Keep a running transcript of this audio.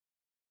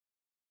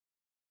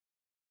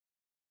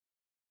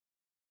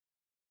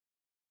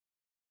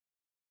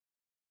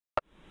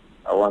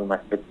I want my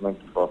statement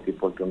for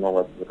people to know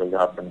what's really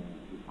happening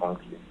in this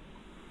country.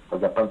 For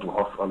Japan to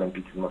host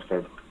Olympics is not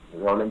safe.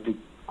 The Olympic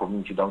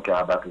community don't care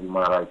about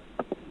human rights.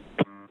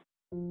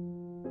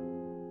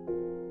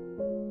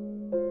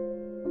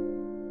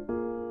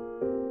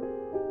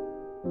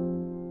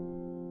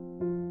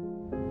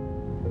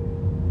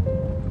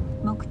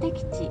 目的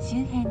地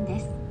周辺で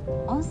す。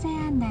音声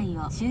案内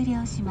を終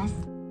了します。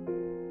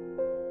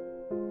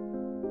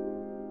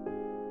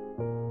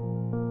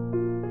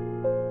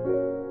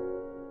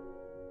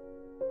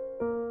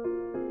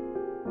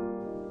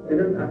They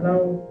don't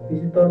allow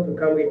visitors to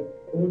come with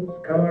phones,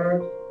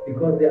 cameras,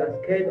 because they are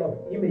scared of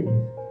images.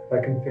 If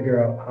I can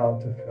figure out how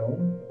to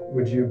film,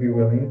 would you be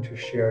willing to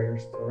share your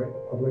story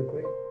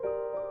publicly?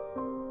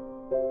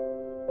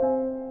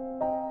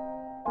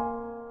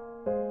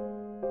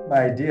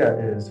 My idea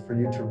is for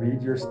you to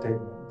read your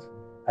statement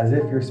as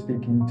if you're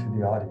speaking to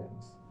the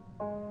audience.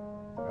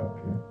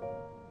 Okay.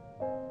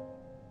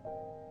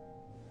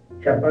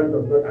 Japan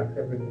does not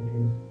accept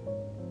refugees.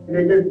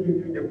 They just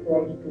give you the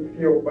forms to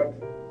fill, but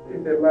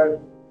it's a lie.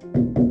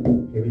 I'm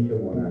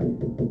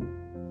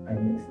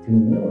still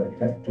new,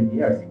 just 2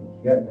 years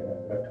here, there are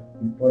a lot of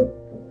people,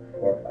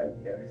 4 or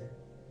 5 years.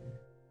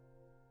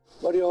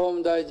 森法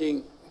務大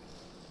臣。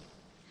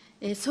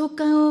送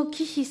還を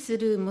忌避す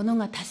る者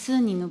が多数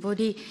に上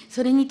り、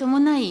それに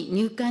伴い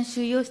入管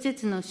収容施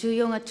設の収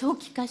容が長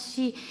期化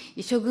し、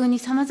処遇に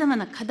さまざま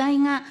な課題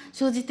が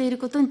生じている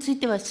ことについ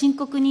ては深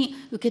刻に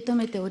受け止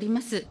めておりま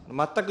す。全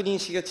く認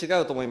識が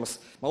違うと思います。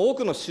多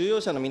くの収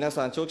容者の皆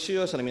さん、長期収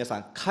容者の皆さ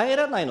ん、帰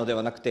らないので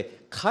はなく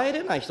て、帰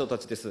れない人た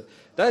ちです。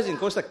大臣、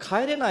こうした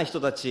帰れない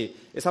人たち、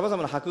さまざ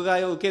まな迫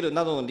害を受ける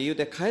などの理由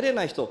で帰れ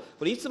ない人、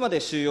これいつま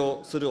で収容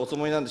するおつ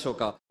もりなんでしょう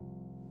か。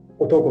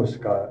男し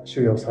か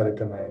収容され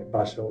てない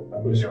場所、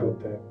Ushikuっ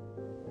て。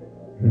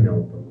みんな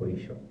男一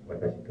緒、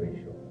私と一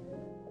緒。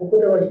ここ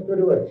では一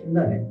人は死ん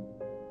だね。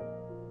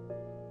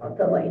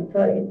頭痛いって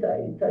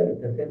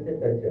先生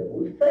たちは、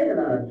うるさい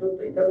な、ちょっ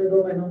と痛み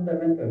止め飲んだ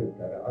ねと言っ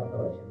たら、朝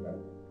は死んだ。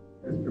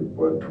These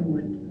people are too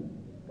wicked.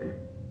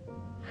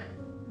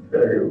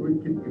 Very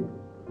wicked people.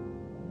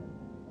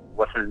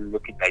 Was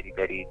looking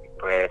very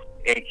depressed,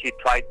 and she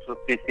tried to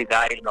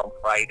suicide on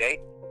Friday.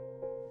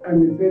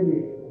 And they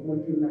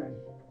said,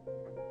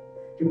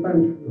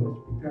 Japan's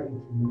hospitality.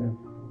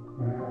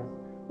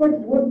 What is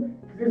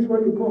this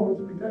what you call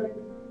hospitality?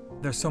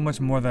 There's so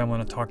much more that I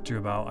want to talk to you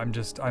about.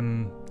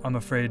 I'm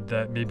afraid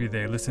that maybe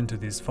they listen to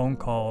these phone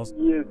calls.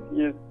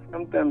 Yes.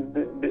 Sometimes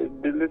they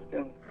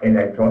listen. And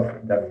I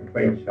trust that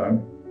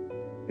situation.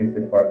 This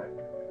is for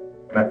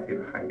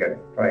massive hunger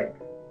strike.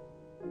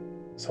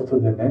 外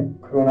でね、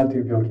コロナと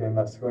いう病気が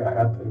今すごい流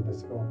行ってるんで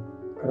すよ。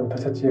だから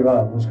私たち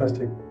はもしかし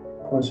て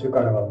今週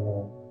からは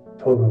もう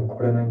当分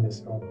来れないんで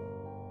すよ。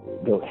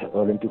The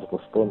Olympics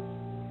postponed,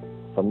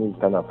 for me,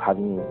 kind of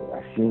having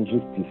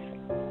injustice,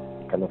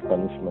 kind of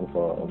punishment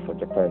for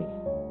Japan.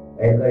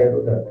 映画や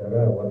るだった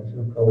ら私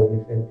の顔を見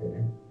せて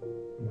ね、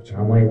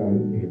甘いも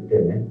ん言って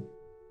ね。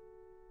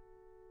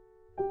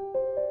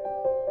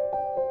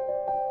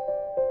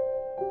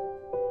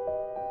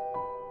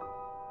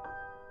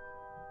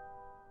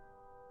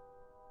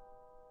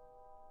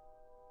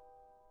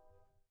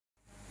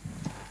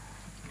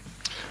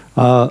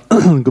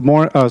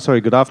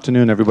Good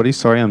afternoon, everybody.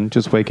 Sorry, I'm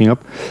just waking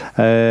up.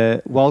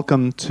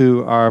 Welcome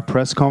to our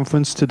press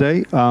conference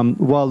today.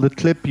 Well, the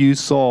clip you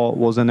saw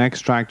was an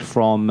extract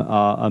from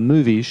a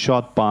movie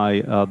shot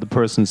by the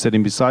person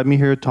sitting beside me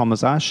here,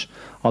 Thomas Ash.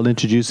 I'll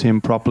introduce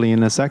him properly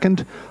in a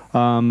second.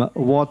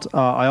 What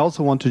I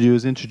also want to do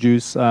is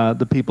introduce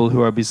the people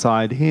who are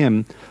beside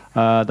him.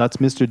 That's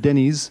Mr.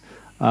 Dennis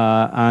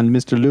and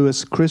Mr.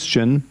 Lewis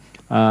Christian.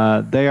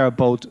 They are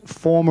both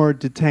former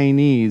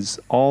detainees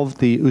of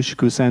the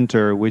Ushiku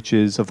Center, which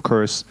is, of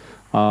course,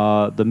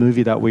 the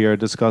movie that we are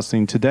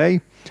discussing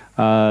today.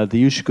 The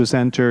Ushiku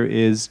Center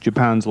is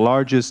Japan's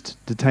largest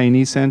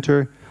detainee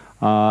center,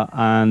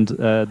 and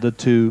the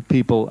two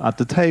people at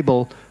the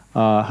table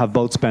have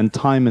both spent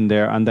time in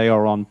there, and they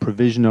are on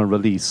provisional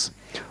release.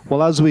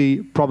 Well, as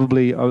we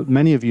probably,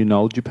 many of you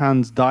know,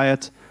 Japan's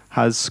Diet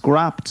has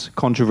scrapped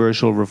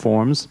controversial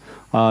reforms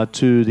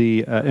to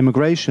the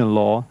immigration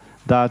law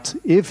that,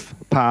 if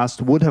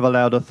passed, would have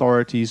allowed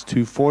authorities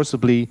to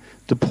forcibly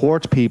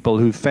deport people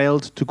who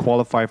failed to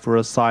qualify for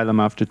asylum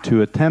after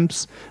 2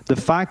 attempts. The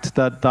fact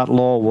that that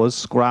law was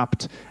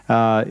scrapped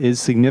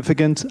is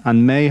significant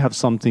and may have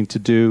something to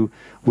do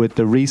with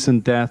the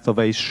recent death of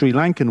a Sri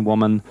Lankan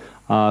woman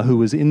who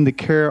was in the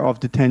care of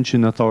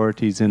detention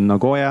authorities in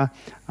Nagoya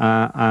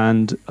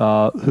and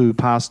who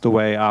passed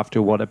away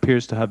after what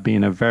appears to have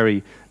been a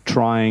very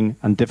trying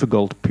and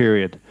difficult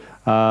period.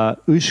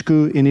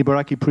 Ushiku in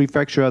Ibaraki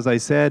Prefecture, as I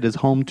said, is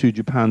home to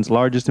Japan's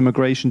largest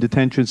immigration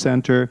detention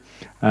center.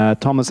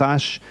 Thomas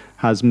Ash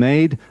has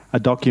made a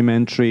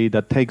documentary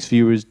that takes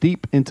viewers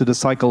deep into the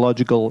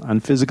psychological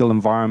and physical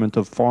environment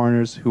of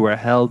foreigners who are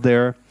held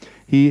there.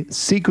 He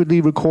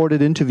secretly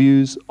recorded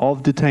interviews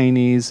of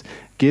detainees,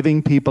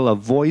 giving people a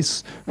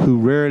voice who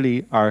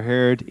rarely are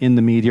heard in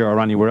the media or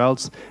anywhere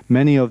else.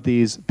 Many of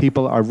these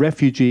people are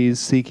refugees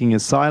seeking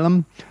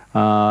asylum.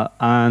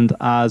 And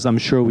as I'm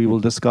sure we will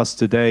discuss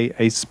today,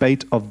 a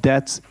spate of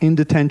deaths in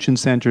detention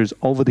centres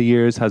over the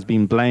years has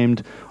been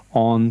blamed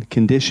on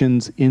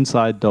conditions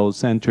inside those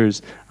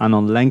centres and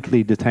on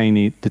lengthy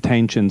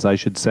detentions, I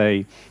should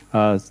say,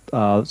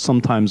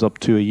 sometimes up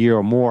to a year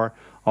or more,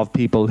 of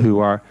people who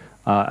are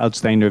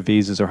outstaying their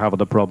visas or have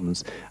other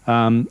problems.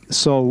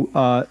 Thomas,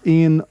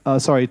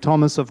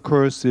 of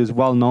course, is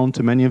well known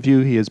to many of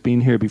you. He has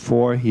been here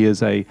before. He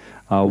is a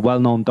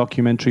well-known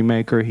documentary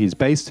maker. He's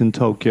based in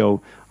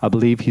Tokyo. I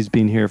believe he's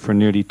been here for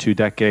nearly 2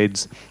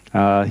 decades.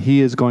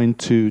 He is going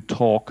to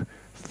talk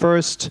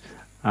first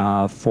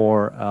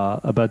for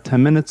about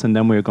 10 minutes, and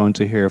then we're going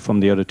to hear from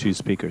the other 2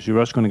 speakers.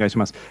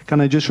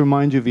 Can I just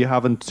remind you, if you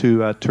haven't,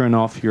 to turn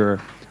off your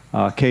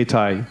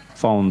Keitai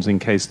phones in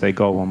case they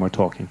go when we're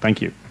talking.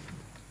 Thank you.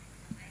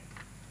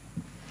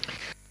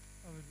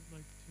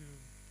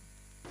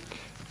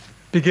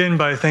 Begin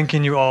by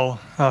thanking you all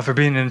for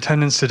being in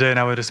attendance today, and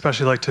I would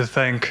especially like to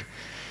thank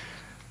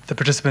the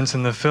participants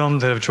in the film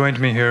that have joined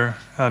me here,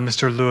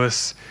 Mr.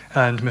 Lewis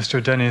and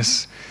Mr.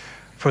 Dennis,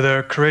 for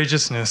their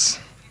courageousness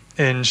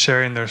in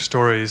sharing their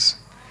stories.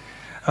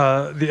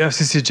 The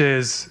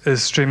FCCJ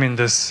is streaming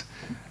this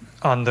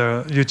on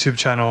the YouTube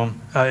channel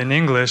in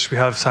English. We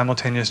have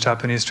simultaneous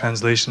Japanese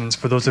translations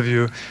for those of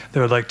you that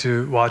would like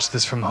to watch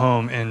this from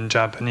home in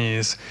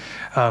Japanese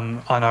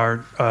on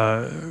our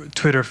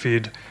Twitter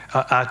feed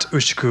at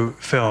Ushiku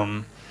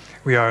Film.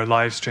 We are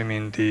live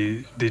streaming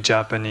the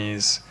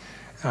Japanese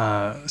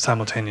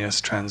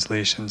simultaneous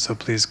translation, so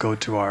please go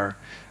to our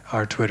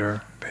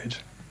Twitter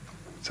page.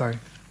 Sorry.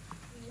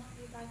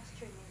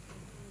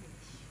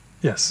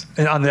 Yes,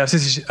 and on the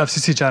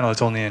FCC channel,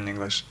 it's only in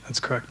English. That's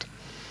correct.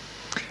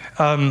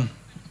 I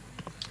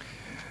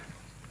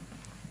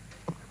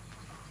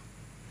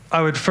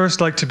would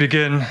first like to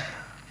begin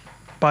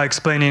by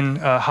explaining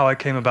how I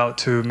came about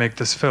to make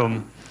this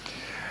film.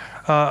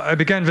 I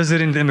began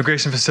visiting the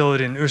immigration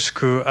facility in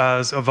Ushiku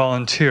as a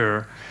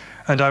volunteer,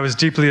 and I was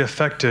deeply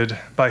affected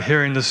by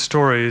hearing the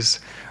stories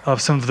of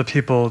some of the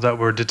people that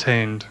were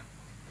detained.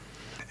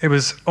 It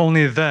was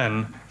only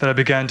then that I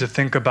began to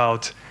think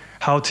about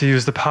how to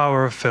use the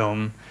power of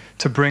film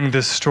to bring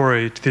this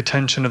story to the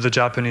attention of the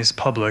Japanese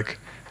public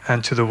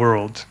and to the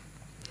world.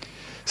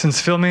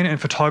 Since filming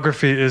and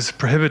photography is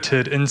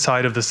prohibited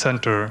inside of the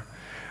center,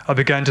 I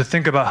began to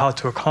think about how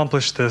to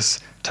accomplish this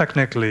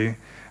technically,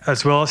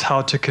 as well as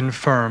how to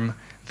confirm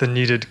the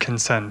needed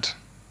consent.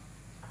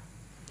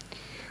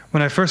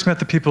 When I first met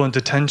the people in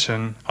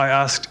detention, I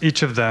asked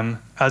each of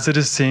them, as it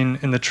is seen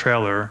in the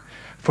trailer,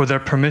 for their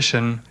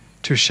permission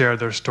to share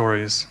their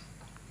stories.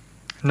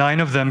 9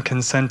 of them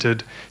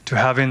consented to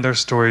having their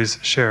stories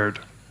shared.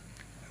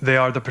 They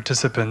are the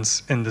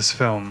participants in this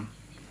film.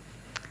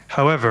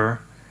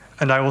 However,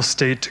 and I will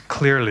state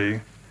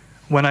clearly,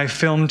 when I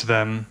filmed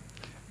them,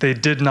 they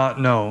did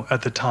not know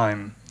at the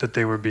time that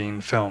they were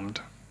being filmed.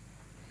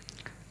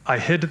 I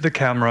hid the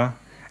camera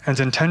and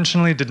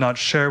intentionally did not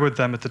share with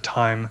them at the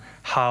time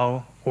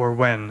how or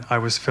when I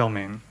was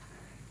filming.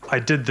 I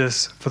did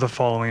this for the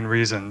following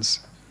reasons.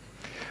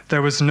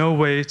 There was no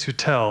way to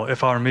tell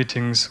if our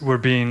meetings were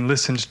being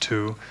listened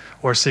to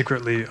or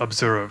secretly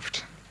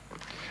observed.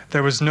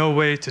 There was no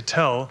way to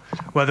tell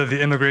whether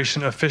the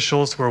immigration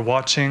officials were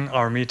watching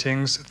our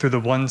meetings through the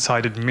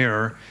one-sided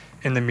mirror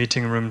in the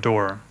meeting room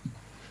door.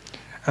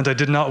 And I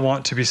did not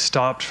want to be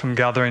stopped from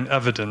gathering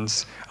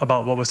evidence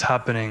about what was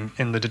happening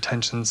in the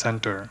detention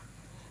center.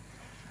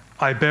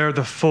 I bear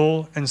the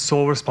full and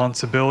sole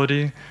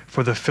responsibility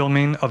for the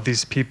filming of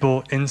these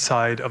people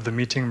inside of the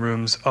meeting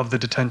rooms of the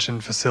detention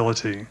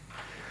facility.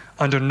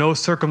 Under no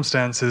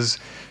circumstances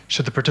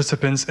should the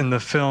participants in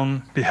the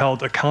film be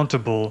held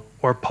accountable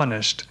or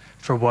punished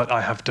for what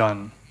I have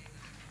done.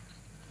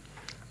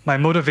 My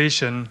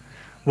motivation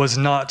was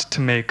not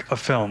to make a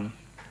film,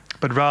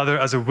 but rather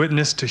as a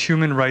witness to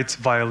human rights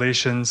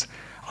violations,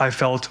 I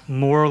felt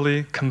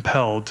morally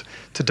compelled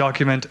to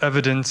document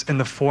evidence in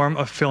the form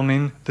of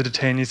filming the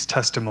detainees'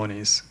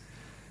 testimonies,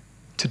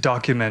 to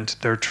document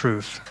their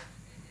truth.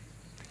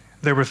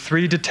 There were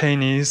 3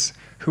 detainees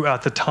who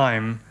at the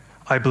time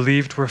I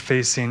believed were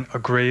facing a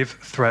grave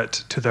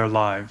threat to their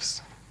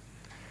lives.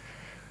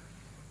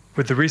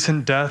 With the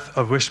recent death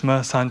of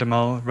Wishma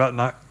Sandamal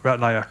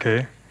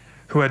Ratnayake,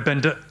 who had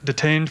been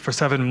detained for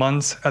 7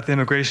 months at the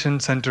immigration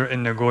center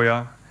in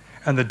Nagoya,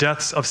 and the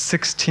deaths of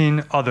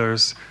 16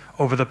 others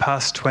over the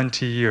past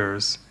 20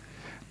 years,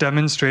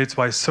 demonstrates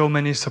why so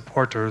many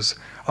supporters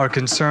are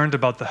concerned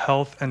about the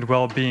health and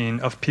well-being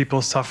of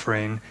people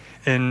suffering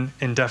in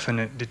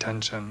indefinite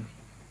detention.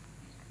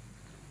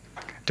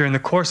 During the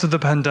course of the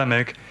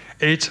pandemic,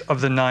 8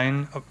 of the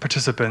 9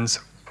 participants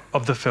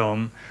of the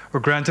film were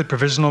granted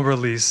provisional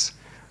release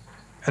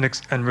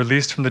and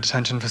released from the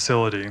detention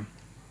facility.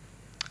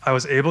 I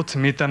was able to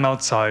meet them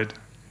outside,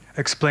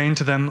 explain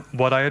to them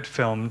what I had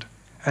filmed,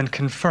 and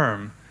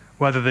confirm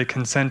whether they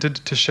consented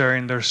to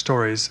sharing their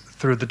stories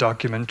through the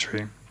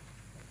documentary.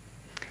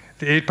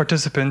 The 8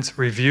 participants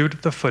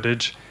reviewed the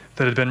footage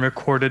that had been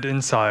recorded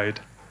inside,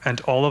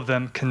 and all of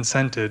them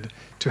consented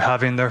to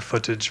having their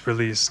footage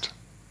released.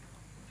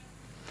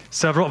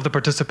 Several of the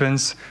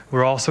participants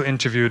were also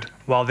interviewed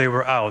while they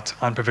were out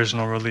on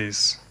provisional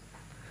release.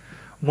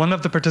 One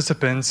of the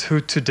participants,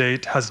 who to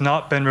date has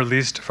not been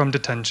released from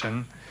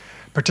detention,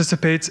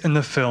 participates in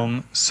the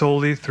film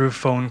solely through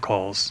phone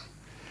calls.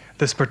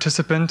 This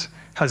participant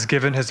has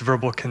given his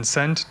verbal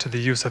consent to the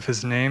use of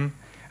his name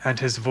and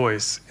his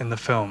voice in the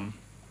film.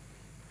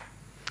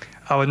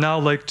 I would now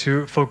like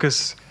to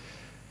focus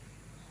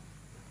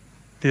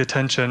the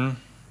attention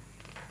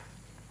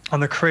on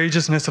the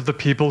courageousness of the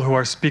people who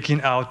are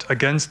speaking out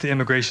against the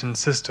immigration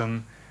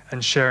system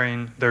and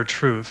sharing their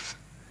truth.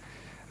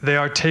 They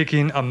are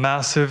taking a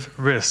massive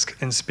risk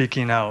in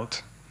speaking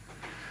out.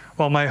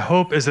 While my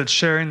hope is that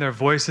sharing their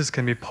voices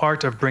can be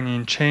part of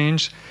bringing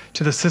change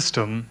to the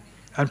system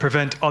and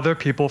prevent other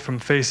people from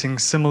facing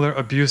similar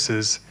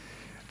abuses,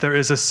 there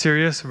is a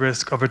serious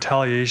risk of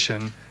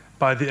retaliation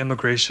by the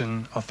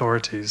immigration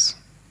authorities.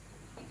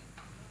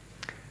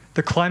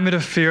 The climate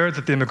of fear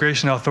that the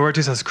immigration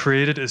authorities has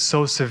created is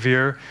so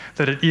severe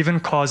that it even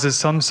causes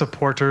some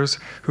supporters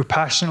who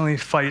passionately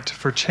fight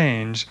for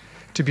change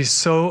to be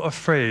so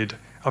afraid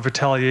of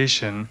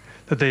retaliation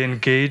that they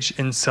engage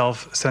in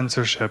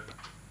self-censorship.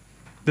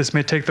 This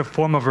may take the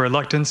form of a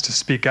reluctance to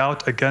speak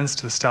out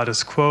against the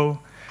status quo,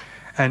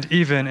 and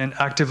even in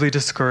actively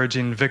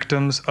discouraging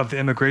victims of the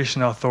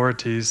immigration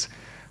authorities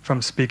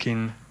from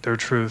speaking their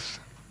truth.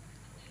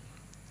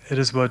 It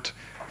is what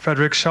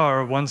Frederick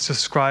Schauer once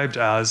described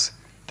as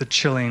the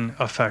chilling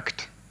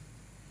effect.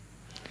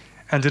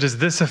 And it is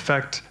this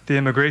effect the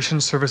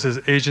Immigration Services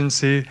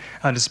Agency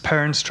and its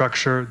parent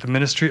structure, the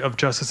Ministry of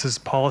Justice's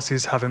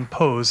policies, have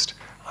imposed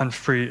on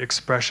free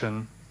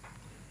expression.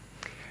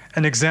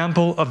 An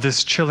example of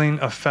this chilling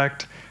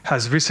effect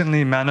has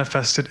recently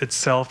manifested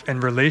itself in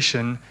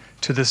relation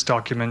to this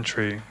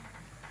documentary.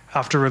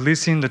 After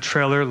releasing the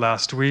trailer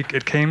last week,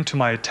 it came to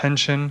my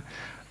attention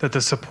that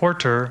the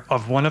supporter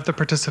of one of the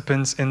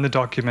participants in the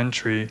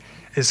documentary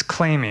is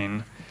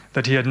claiming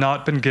that he had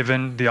not been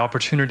given the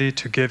opportunity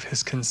to give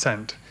his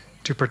consent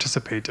to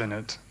participate in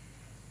it.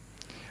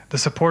 The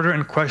supporter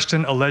in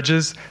question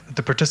alleges that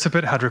the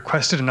participant had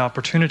requested an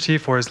opportunity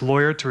for his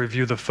lawyer to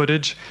review the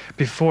footage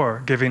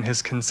before giving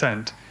his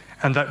consent,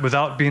 and that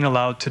without being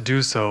allowed to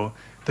do so,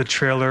 the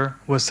trailer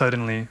was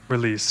suddenly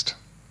released.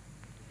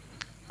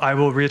 I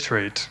will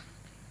reiterate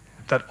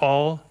that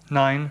all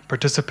 9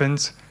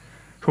 participants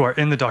who are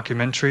in the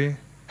documentary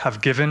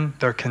have given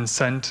their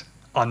consent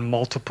on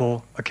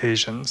multiple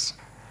occasions.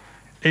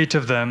 8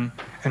 of them,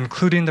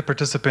 including the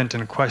participant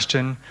in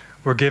question,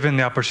 were given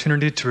the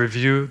opportunity to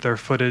review their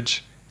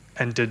footage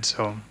and did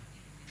so.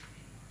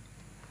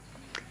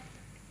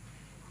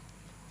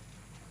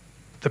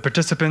 The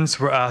participants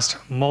were asked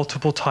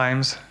multiple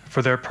times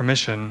for their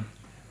permission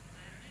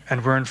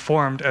and were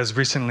informed as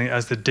recently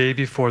as the day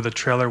before the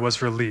trailer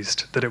was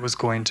released that it was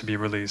going to be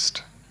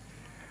released.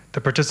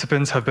 The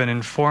participants have been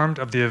informed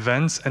of the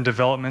events and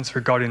developments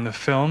regarding the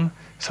film,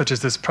 such as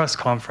this press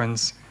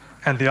conference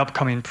and the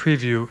upcoming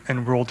preview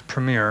and world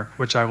premiere,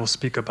 which I will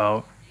speak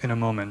about in a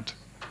moment.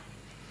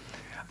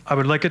 I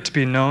would like it to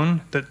be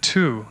known that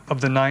 2 of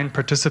the 9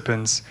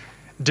 participants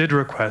did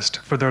request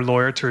for their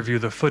lawyer to review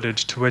the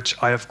footage, to which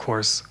I, of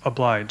course,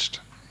 obliged.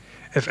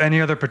 If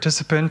any other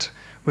participant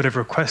would have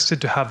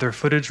requested to have their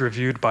footage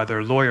reviewed by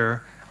their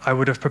lawyer, I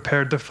would have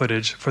prepared the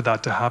footage for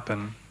that to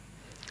happen.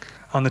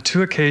 On the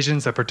 2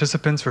 occasions that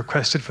participants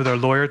requested for their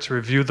lawyer to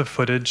review the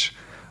footage,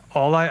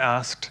 all I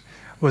asked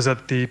was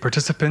that the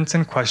participants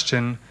in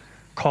question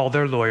call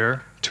their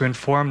lawyer to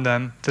inform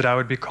them that I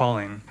would be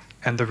calling,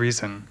 and the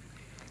reason.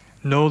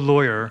 No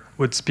lawyer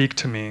would speak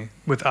to me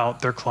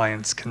without their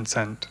client's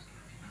consent.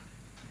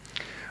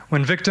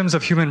 When victims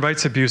of human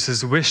rights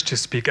abuses wish to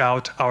speak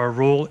out, our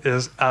role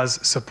as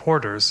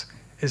supporters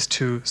is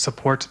to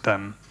support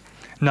them,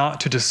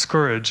 not to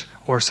discourage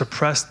or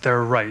suppress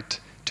their right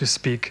to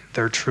speak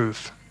their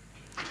truth.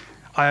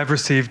 I have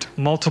received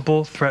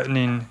multiple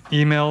threatening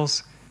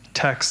emails,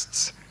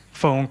 texts,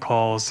 phone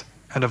calls,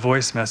 and a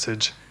voice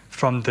message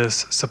from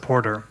this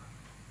supporter.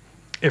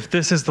 If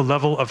this is the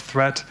level of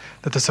threat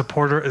that the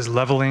supporter is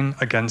leveling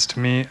against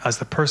me as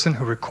the person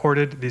who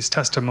recorded these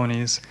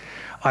testimonies,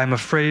 I am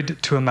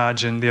afraid to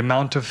imagine the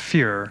amount of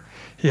fear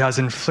he has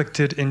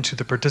inflicted into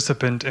the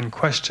participant in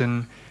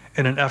question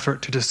in an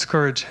effort to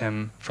discourage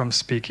him from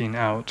speaking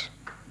out.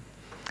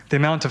 The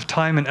amount of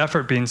time and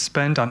effort being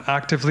spent on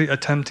actively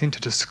attempting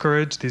to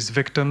discourage these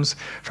victims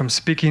from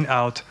speaking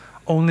out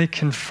only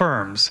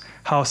confirms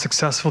how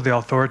successful the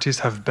authorities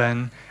have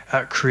been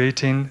at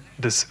creating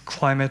this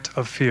climate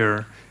of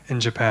fear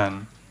in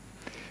Japan.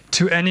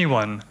 To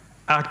anyone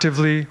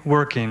actively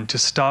working to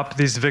stop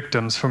these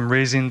victims from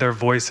raising their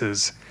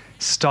voices,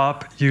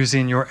 stop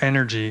using your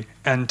energy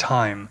and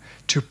time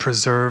to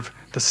preserve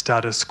the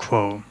status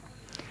quo.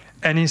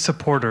 Any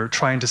supporter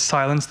trying to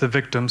silence the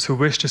victims who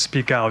wish to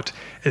speak out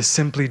is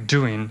simply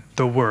doing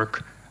the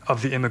work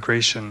of the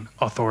immigration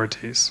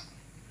authorities.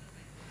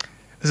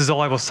 This is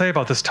all I will say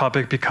about this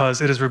topic because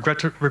it is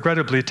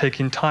regrettably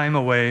taking time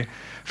away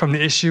from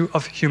the issue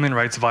of human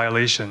rights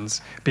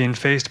violations being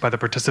faced by the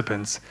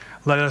participants.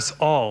 Let us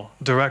all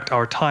direct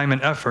our time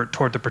and effort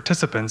toward the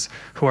participants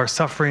who are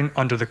suffering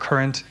under the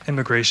current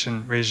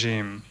immigration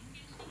regime.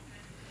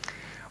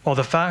 While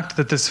the fact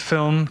that this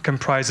film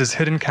comprises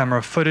hidden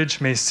camera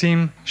footage may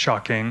seem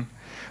shocking,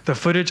 the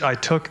footage I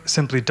took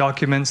simply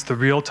documents the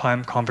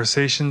real-time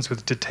conversations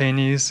with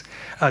detainees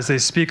as they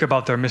speak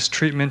about their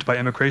mistreatment by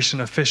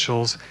immigration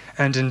officials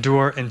and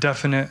endure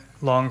indefinite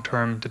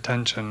long-term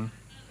detention.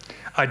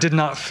 I did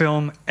not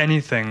film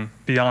anything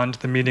beyond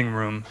the meeting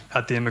room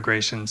at the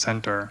immigration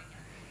center.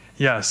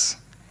 Yes,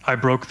 I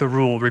broke the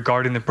rule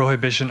regarding the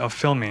prohibition of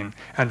filming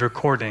and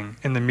recording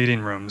in the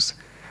meeting rooms,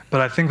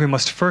 but I think we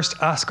must first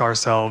ask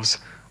ourselves,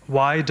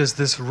 why does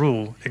this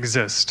rule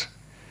exist?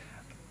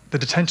 The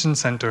detention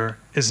center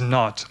is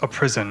not a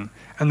prison,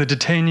 and the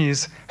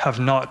detainees have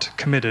not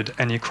committed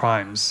any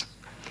crimes.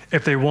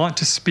 If they want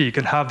to speak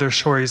and have their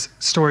stories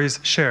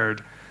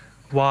shared,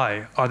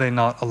 why are they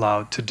not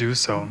allowed to do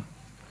so?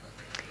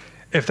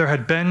 If there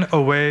had been a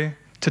way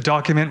to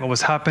document what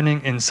was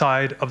happening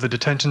inside of the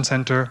detention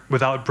center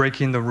without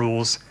breaking the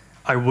rules,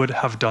 I would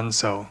have done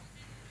so.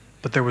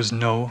 But there was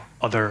no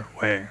other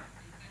way.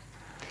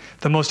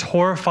 The most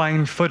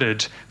horrifying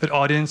footage that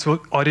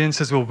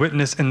audiences will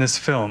witness in this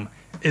film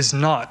is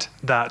not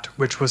that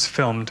which was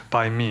filmed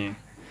by me,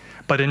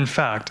 but in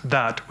fact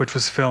that which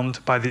was filmed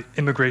by the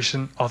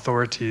immigration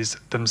authorities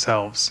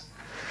themselves.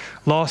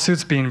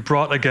 Lawsuits being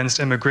brought against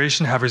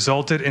immigration have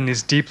resulted in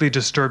these deeply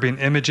disturbing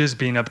images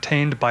being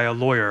obtained by a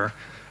lawyer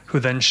who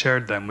then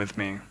shared them with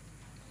me.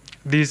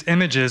 These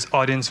images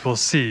audience will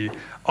see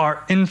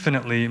are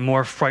infinitely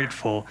more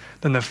frightful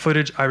than the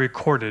footage I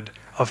recorded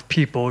of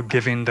people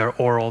giving their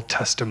oral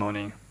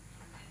testimony.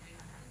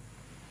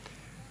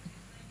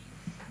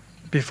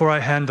 Before I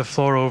hand the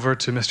floor over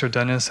to Mr.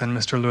 Dennis and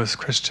Mr. Louis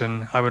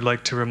Christian, I would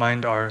like to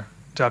remind our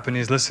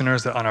Japanese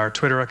listeners that on our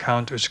Twitter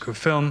account, Ushiku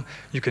Film,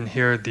 you can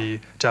hear the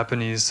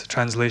Japanese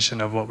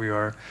translation of what we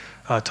are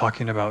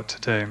talking about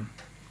today.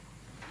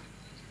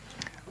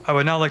 I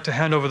would now like to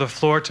hand over the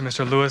floor to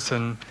Mr. Louis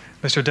and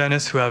Mr.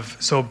 Dennis, who have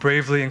so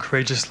bravely and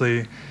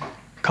courageously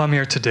come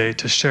here today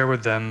to share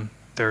with them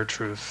their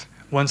truth.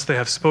 Once they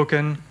have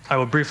spoken, I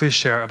will briefly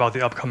share about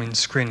the upcoming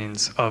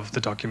screenings of the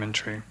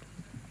documentary.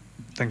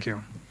 Thank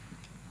you.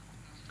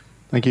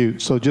 Thank you.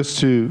 So just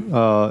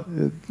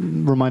to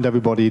remind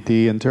everybody,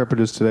 the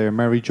interpreters today are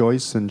Mary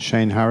Joyce and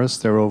Shane Harris.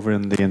 They're over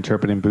in the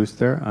interpreting booth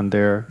there, and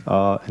they're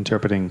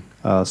interpreting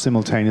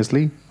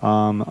simultaneously.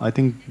 I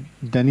think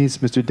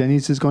Mr.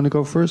 Dennis is going to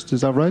go first.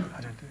 Is that right?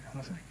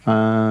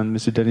 And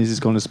Mr. Dennis is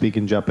going to speak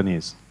in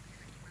Japanese.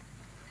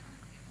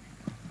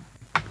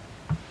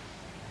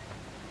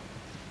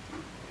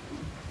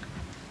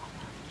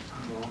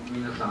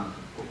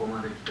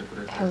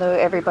 Hello,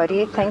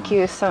 everybody. Thank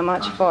you so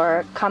much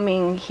for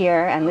coming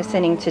here and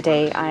listening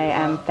today. I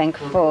am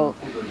thankful.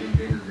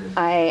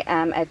 I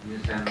am a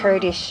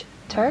Kurdish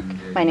Turk.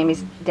 My name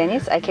is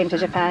Deniz. I came to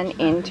Japan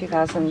in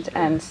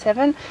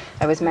 2007.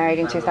 I was married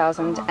in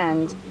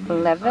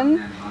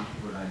 2011.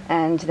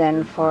 And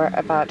then for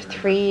about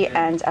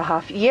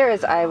 3.5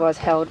 years, I was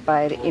held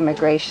by the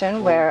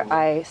immigration, where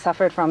I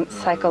suffered from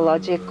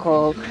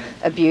psychological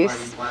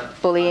abuse,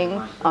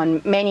 bullying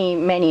on many,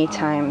 many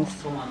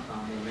times.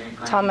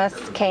 Thomas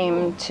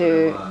came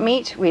to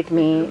meet with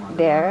me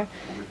there.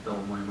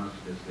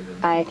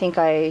 I think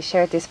I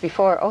shared this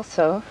before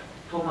also.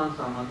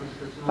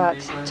 But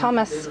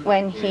Thomas,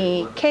 when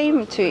he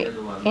came to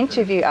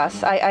interview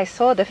us, I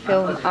saw the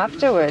film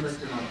afterwards.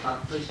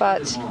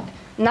 But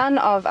none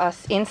of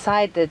us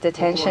inside the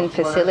detention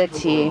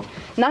facility,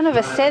 none of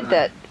us said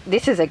that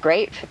this is a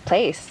great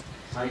place.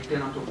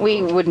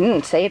 We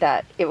wouldn't say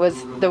that. It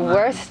was the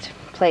worst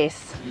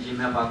place.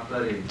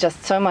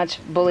 Just so much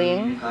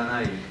bullying.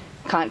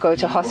 Can't go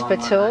to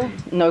hospital,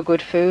 no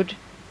good food,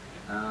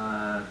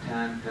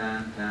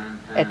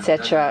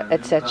 etc.,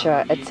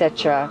 etc.,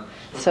 etc.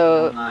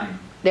 So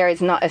there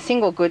is not a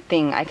single good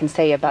thing I can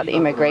say about the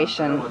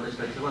immigration.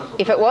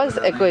 If it was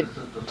a good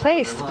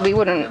place, we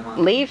wouldn't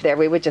leave there.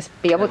 We would just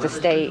be able to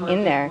stay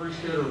in there.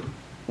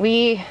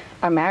 We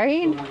are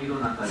married,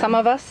 some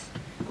of us.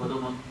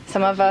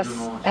 Some of us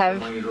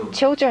have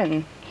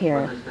children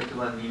here.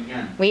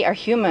 We are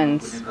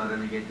humans.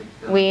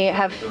 We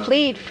have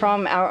fled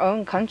from our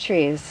own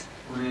countries.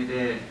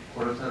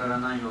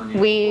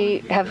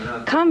 We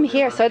have come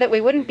here so that we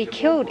wouldn't be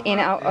killed in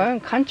our own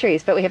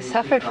countries, but we have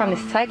suffered from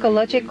this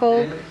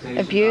psychological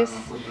abuse,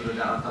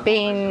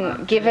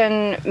 being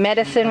given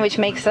medicine which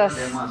makes us,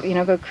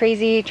 go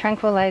crazy,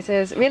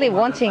 tranquilizers, really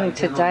wanting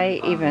to die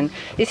even.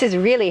 This is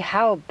really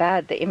how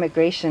bad the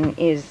immigration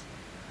is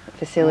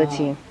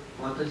facility.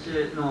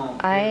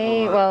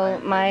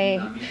 My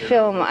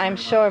film, I'm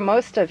sure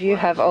most of you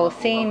have all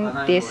seen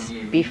this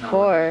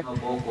before.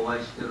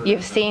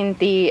 You've seen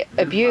the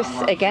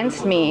abuse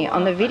against me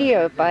on the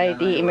video by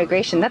the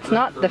immigration. That's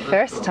not the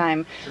first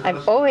time.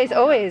 I've always,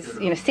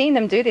 seen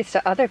them do this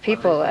to other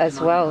people as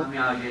well.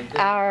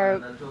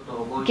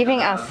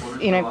 Giving us,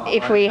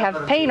 if we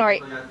have pain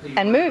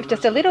and move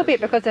just a little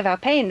bit because of our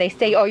pain, they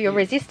say, oh, you're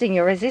resisting.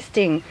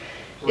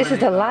 This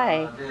is a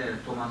lie.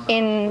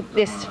 In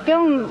this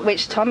film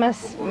which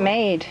Thomas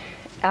made,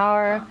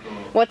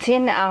 what's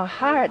in our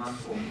hearts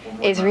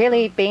is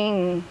really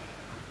being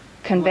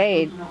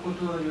conveyed.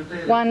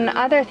 One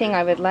other thing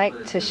I would like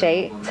to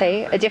say,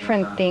 a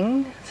different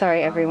thing.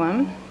 Sorry,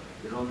 everyone.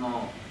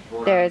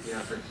 There's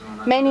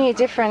many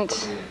different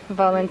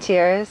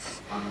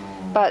volunteers,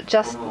 but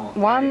just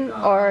one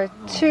or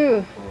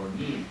two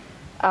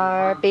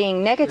are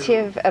being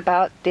negative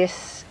about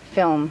this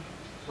film.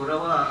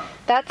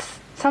 That's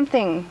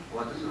something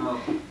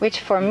which,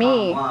 for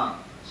me,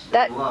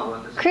 that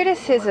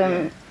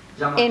criticism,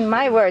 in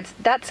my words,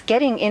 that's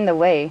getting in the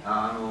way.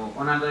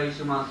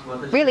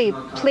 Really,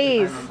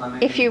 please,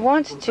 if you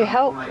want to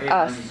help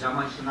us,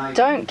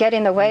 don't get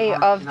in the way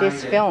of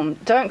this film.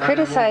 Don't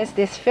criticize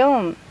this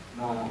film.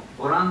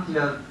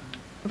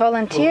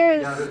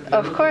 Volunteers,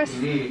 of course,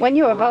 when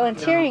you are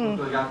volunteering,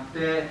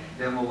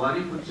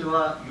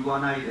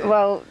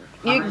 well,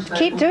 you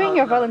keep doing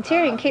your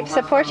volunteering, keep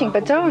supporting,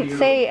 but don't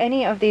say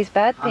any of these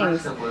bad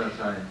things.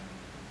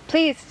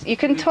 Please, you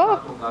can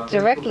talk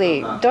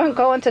directly. Don't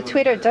go onto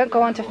Twitter, don't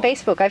go onto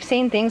Facebook. I've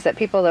seen things that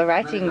people are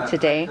writing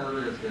today.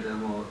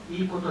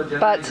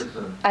 But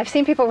I've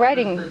seen people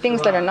writing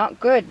things that are not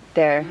good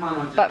there.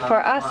 But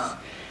for us,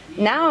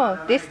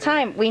 now, this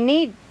time, we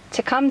need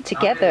to come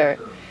together.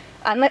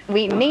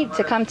 We need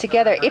to come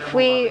together. If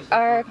we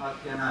are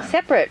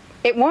separate,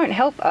 it won't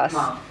help us.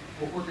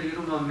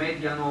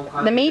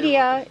 The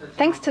media,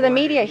 thanks to the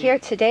media here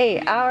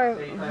today, our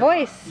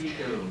voice,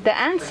 the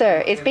answer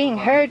is being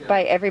heard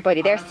by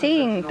everybody. They're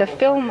seeing the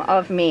film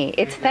of me.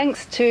 It's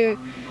thanks to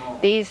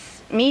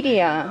these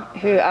media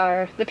who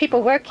are the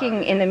people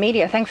working in the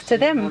media, thanks to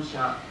them.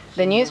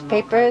 The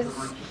newspapers,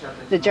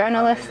 the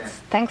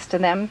journalists, thanks to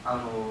them.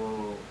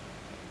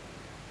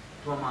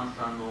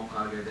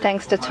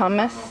 Thanks to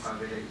Thomas,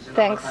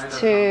 thanks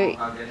to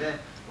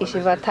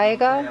Ishibashi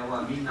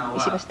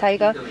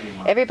Taiga.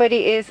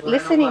 Everybody is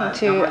listening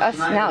to us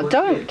now.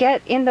 Don't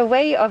get in the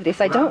way of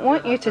this. I don't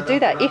want you to do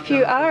that. If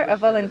you are a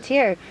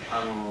volunteer,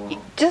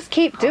 just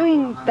keep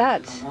doing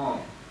that.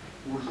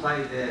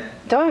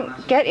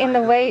 Don't get in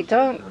the way.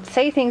 Don't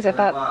say things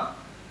about,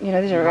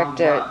 the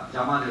director.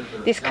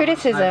 This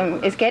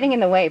criticism is getting in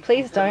the way.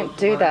 Please don't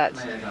do that.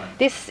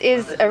 This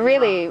is a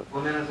really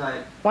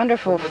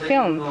wonderful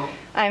film.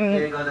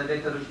 I'm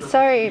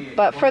sorry,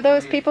 but for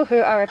those people who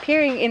are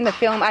appearing in the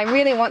film, I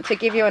really want to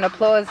give you an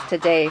applause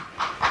today.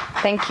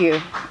 Thank you.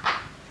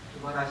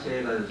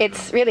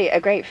 It's really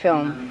a great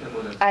film.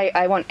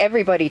 I want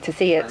everybody to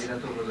see it.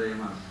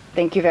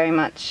 Thank you very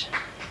much.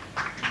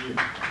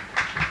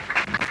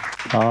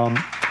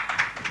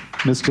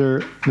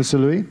 Mr.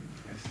 Louis?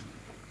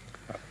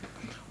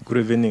 Good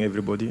evening,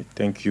 everybody.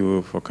 Thank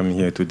you for coming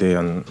here today,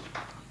 and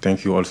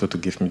thank you also to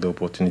give me the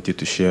opportunity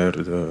to share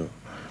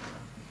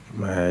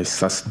my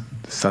sad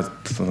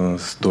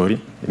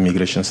story,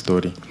 immigration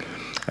story.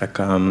 I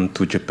came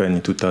to Japan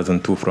in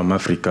 2002 from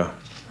Africa,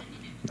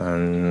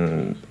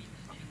 and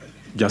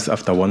just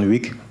after 1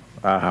 week,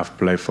 I have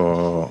applied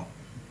for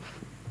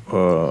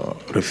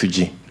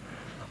refugee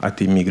at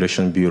the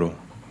Immigration Bureau.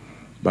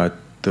 But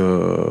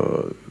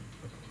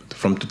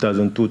from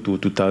 2002 to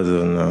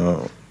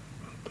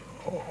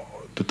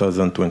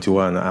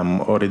 2021, I'm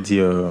already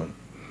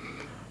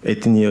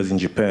 18 years in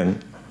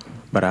Japan,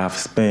 but I have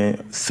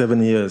spent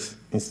 7 years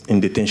in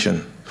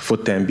detention, 4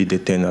 times be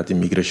detained at the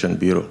Immigration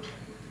Bureau.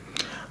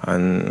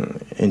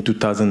 And in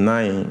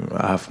 2009,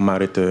 I have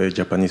married a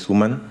Japanese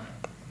woman,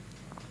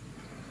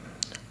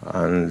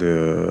 and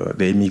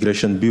the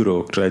Immigration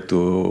Bureau tried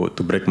to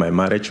break my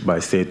marriage by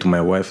saying to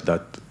my wife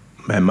that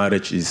my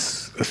marriage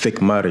is a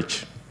fake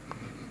marriage,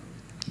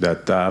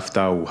 that after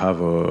I will have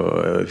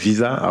a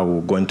visa, I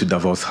will go to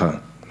divorce her.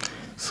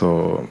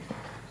 So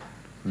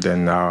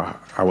then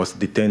I was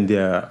detained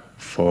there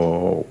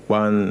for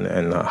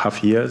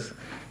 1.5 years.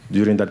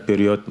 During that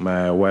period,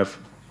 my wife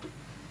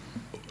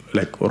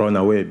run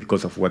away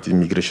because of what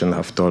immigration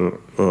have told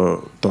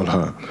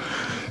her.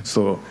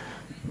 So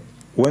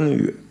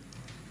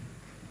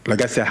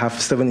like I said, I have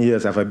 7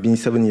 years. I've been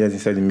 7 years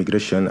inside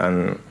immigration,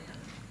 and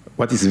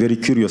what is very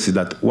curious is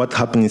that what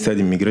happened inside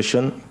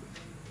immigration,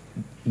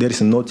 there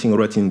is nothing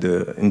right in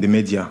the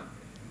media.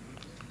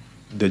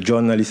 The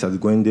journalist is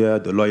going there,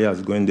 the lawyer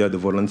is going there, the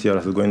volunteer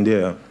is going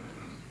there.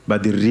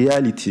 But the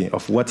reality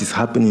of what is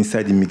happening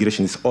inside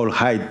immigration is all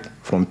hid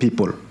from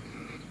people.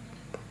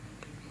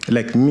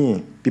 Like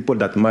me, people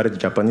that married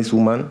Japanese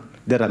women,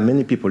 there are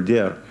many people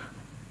there.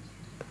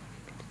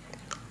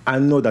 I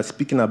know that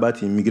speaking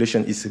about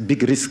immigration is a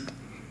big risk.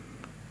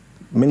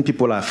 Many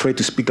people are afraid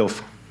to speak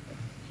of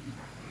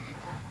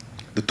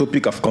the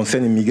topic of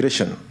concern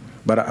immigration.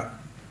 But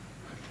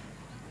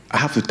I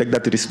have to take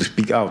that risk to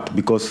speak out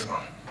because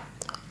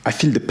I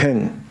feel the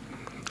pain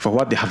for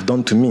what they have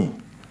done to me.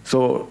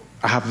 So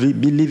I have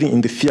been living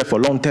in the fear for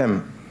a long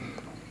time.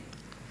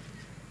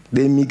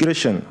 The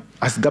immigration,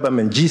 as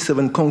government,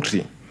 G7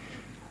 country,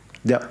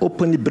 they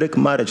openly break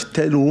marriage,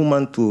 tell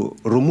women to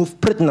remove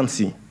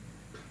pregnancy.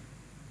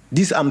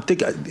 This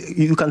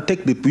you can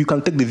take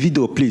the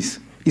video, please.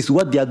 It's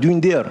what they are doing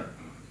there.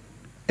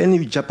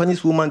 Any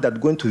Japanese woman that's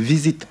going to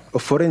visit a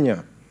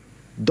foreigner,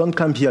 don't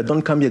come here, give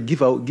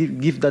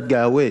that guy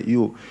away.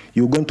 You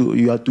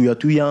are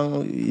too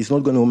young. It's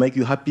not going to make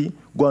you happy.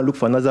 Go and look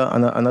for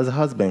another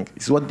husband.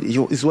 It's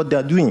what they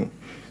are doing.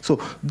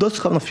 So those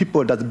kind of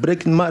people that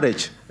break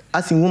marriage,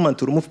 asking women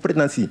to remove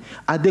pregnancy,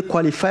 are they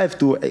qualified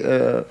to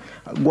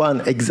go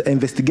and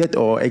investigate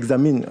or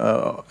examine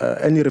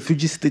any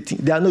refugee status?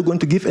 They are not going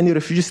to give any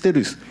refugee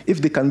status.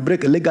 If they can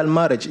break a legal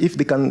marriage, if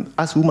they can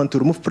ask women to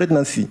remove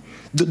pregnancy,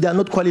 they are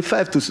not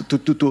qualified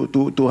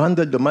to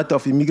handle the matter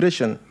of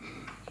immigration.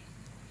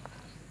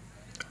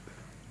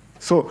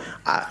 So,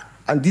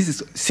 and this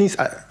is, since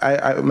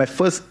my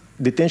first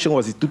detention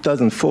was in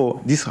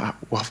 2004, this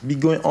has been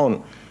going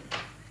on.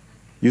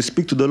 You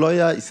speak to the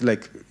lawyer, it's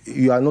like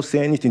you are not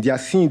saying anything. They are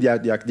seeing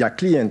their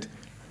client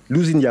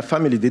losing their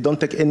family. They don't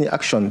take any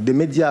action. The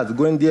media is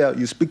going there.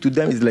 You speak to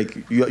them, it's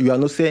like you are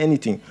not saying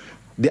anything.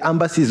 The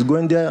embassy is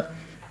going there.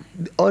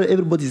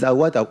 Everybody is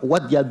aware of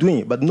what they are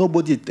doing, but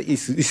nobody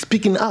is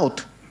speaking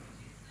out.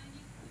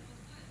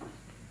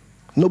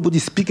 Nobody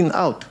is speaking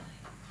out.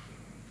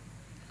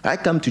 I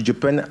come to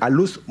Japan, I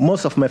lose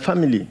most of my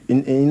family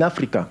in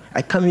Africa.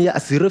 I come here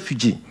as a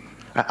refugee.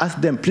 I ask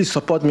them, please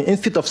support me.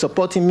 Instead of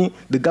supporting me,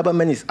 the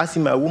government is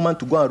asking my woman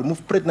to go and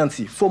remove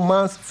pregnancy. 4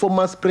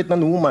 months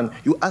pregnant woman.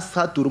 You ask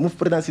her to remove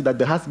pregnancy that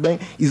the husband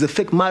is a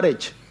fake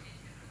marriage.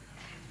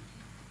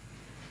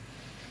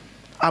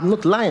 I'm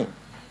not lying.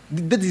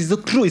 That is the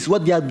truth. It's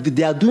what they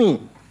are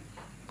doing.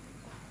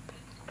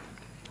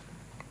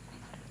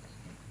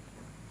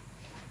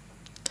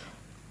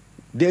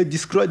 They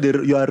describe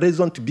your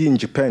reason to be in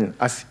Japan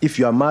as if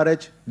you are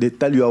married. They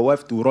tell your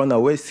wife to run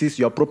away, seize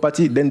your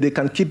property. Then they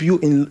can keep you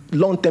in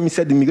long-term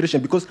inside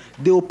immigration because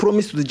they will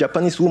promise to the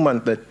Japanese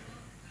woman that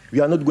we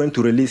are not going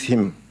to release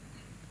him.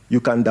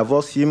 You can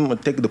divorce him,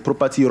 take the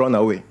property, run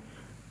away.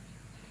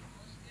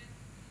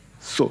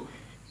 So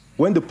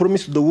when they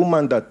promise to the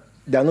woman that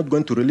they are not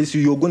going to release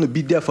you, you're going to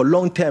be there for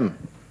long term.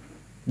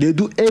 They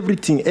do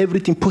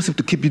everything possible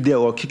to keep you there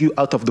or kick you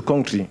out of the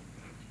country.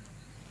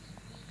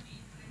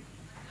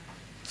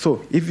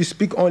 So if you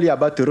speak only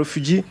about the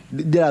refugee,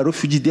 there are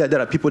refugees there, there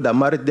are people that are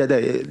married there, there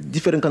are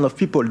different kind of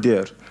people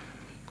there.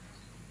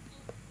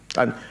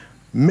 And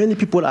many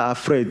people are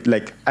afraid.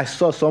 Like I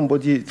saw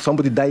somebody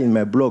die in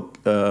my blog,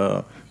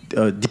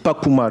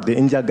 Deepak Kumar, the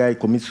India guy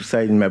commit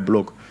suicide in my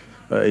blog,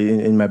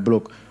 and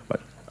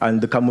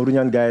the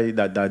Cameroonian guy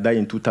that died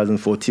in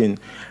 2014.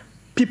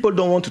 People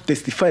don't want to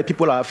testify,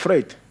 people are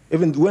afraid.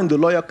 Even when the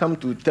lawyer comes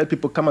to tell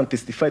people come and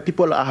testify,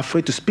 people are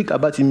afraid to speak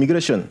about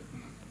immigration.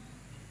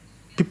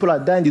 People are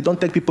dying, they don't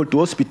take people to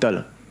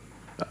hospital.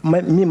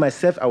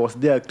 Myself, I was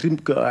there,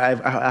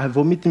 I have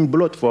vomiting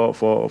blood for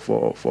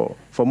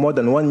more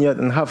than 1 year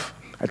and a half.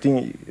 I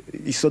think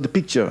you saw the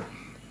picture.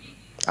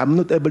 I'm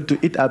not able to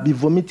eat, I'll be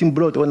vomiting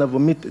blood. When I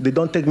vomit, they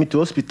don't take me to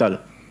hospital.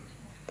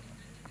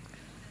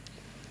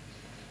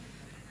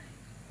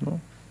 No?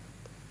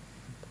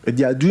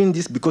 They are doing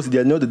this because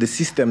they know that the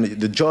system,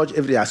 the judge,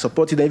 everything are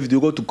supporting them. If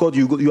you go to court,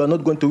 you are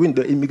not going to win.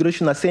 The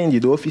immigration are saying,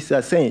 the officer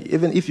are saying,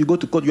 even if you go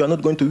to court, you are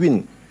not going to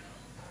win.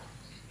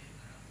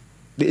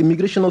 The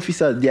immigration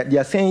officer, they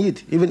are saying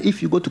it. Even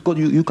if you go to court,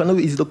 you cannot,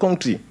 it's the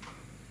country.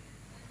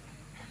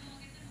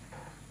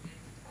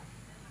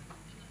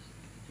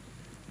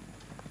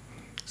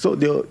 So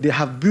they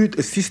have built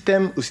a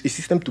system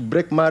to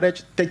break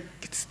marriage,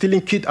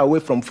 stealing kids away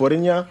from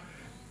foreigners,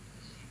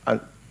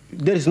 and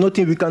there is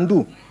nothing we can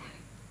do.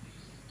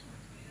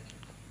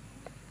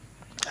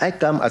 I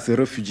come as a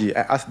refugee.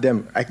 I asked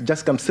them, I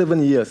just come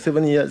 7 years.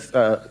 7 years,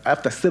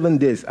 after 7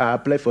 days, I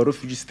apply for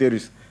refugee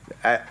status.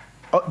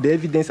 The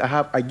evidence I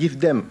have, I give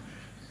them.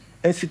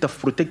 Instead of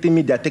protecting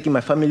me, they are taking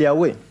my family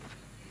away.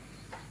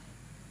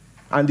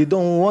 And they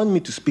don't want me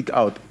to speak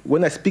out.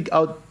 When I speak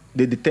out,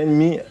 they detain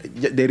me,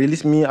 they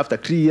release me after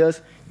 3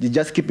 years. They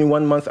just keep me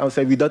 1 month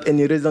outside without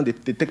any reason.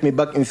 They take me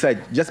back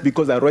inside just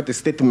because I wrote a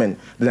statement.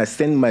 Then I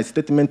send my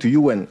statement to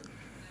UN.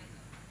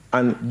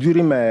 And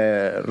during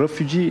my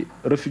refugee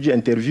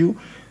interview,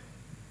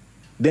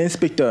 the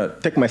inspector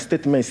take my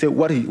statement and say,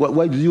 why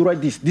did you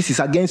write this? This is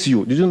against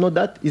you. Did you know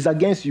that? It's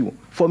against you.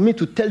 For me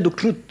to tell the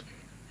truth,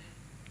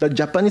 the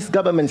Japanese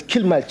government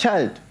killed my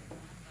child,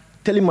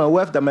 telling my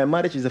wife that my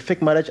marriage is a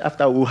fake marriage,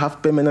 after I will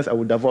have permanence, I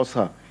will divorce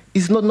her.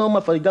 It's not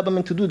normal for the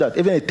government to do that.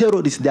 Even a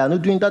terrorist, they are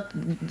not doing that.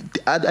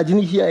 I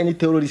didn't hear any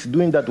terrorists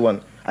doing that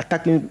one,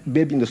 attacking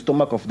baby in the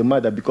stomach of the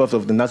mother because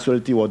of the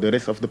nationality or the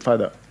race of the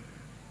father.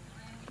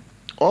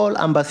 All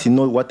embassies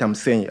know what I'm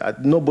saying.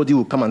 Nobody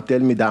will come and tell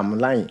me that I'm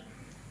lying.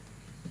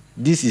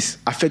 This is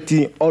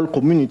affecting all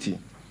community.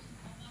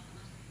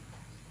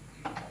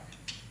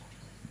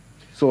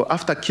 So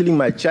after killing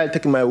my child,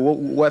 taking my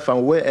wife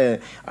away,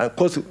 and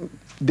cause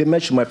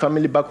damage to my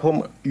family back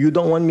home, you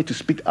don't want me to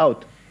speak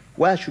out.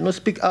 Why I should not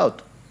speak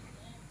out?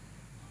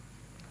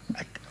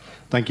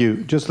 Thank you.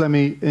 Just let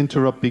me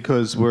interrupt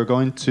because we're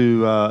going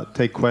to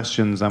take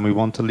questions and we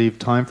want to leave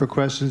time for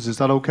questions. Is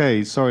that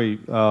okay? Sorry,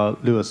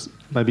 Lewis.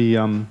 Maybe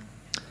Ian,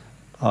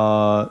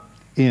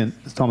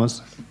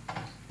 Thomas.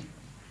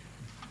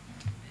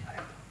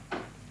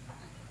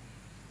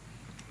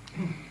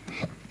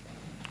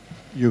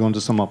 You're going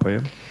to sum up, are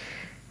you?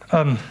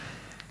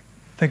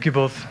 Thank you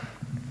both.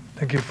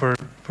 Thank you for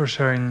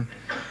sharing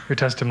your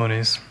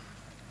testimonies.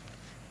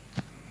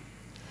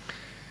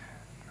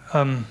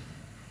 I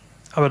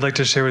would like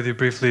to share with you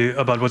briefly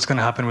about what's going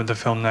to happen with the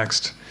film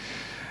next.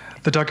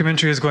 The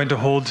documentary is going to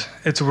hold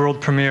its world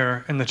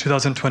premiere in the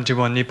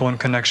 2021 Nippon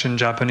Connection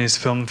Japanese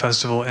Film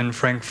Festival in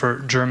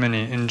Frankfurt,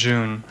 Germany in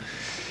June.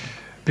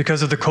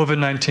 Because of the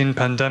COVID-19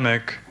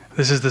 pandemic,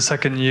 this is the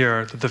second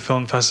year that the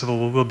film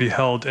festival will be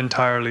held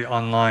entirely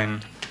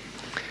online.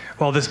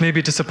 While this may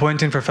be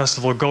disappointing for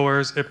festival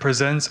goers, it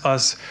presents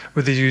us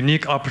with a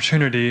unique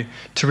opportunity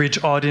to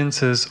reach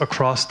audiences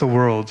across the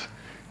world,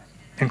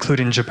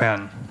 including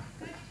Japan.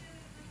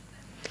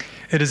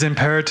 It is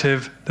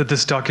imperative that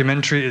this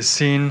documentary is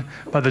seen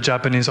by the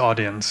Japanese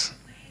audience.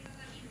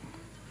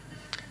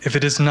 If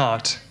it is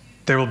not,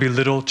 there will be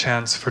little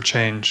chance for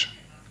change.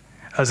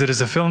 As it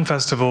is a film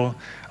festival,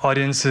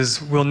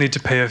 audiences will need to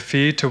pay a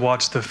fee to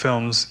watch the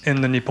films in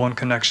the Nippon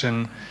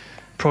Connection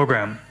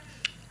program.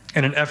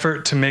 In an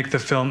effort to make the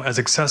film as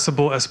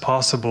accessible as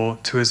possible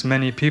to as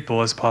many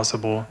people as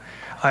possible,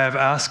 I have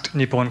asked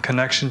Nippon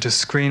Connection to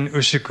screen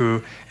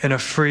Ushiku in a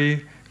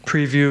free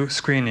preview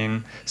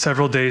screening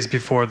several days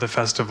before the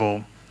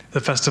festival. The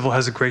festival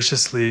has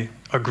graciously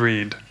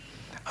agreed.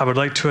 I would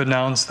like to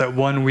announce that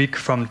 1 week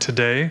from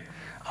today,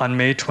 on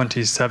May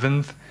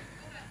 27th,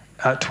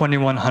 at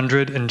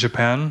 2100 in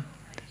Japan,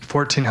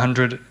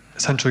 1400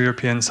 Central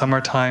European Summer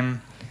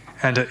Time,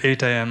 and at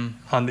 8 a.m.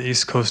 on the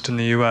East Coast in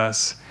the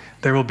US,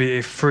 there will be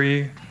a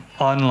free,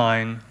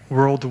 online,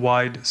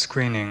 worldwide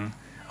screening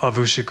of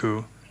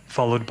Ushiku,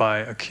 followed by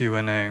a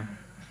Q&A.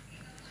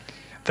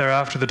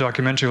 Thereafter, the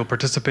documentary will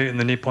participate in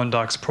the Nippon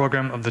Docs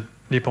program of the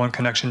Nippon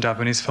Connection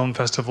Japanese Film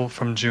Festival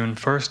from June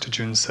 1st to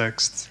June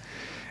 6th.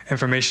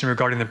 Information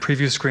regarding the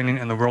preview screening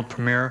and the world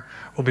premiere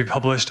will be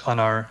published on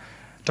our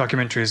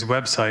documentary's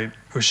website,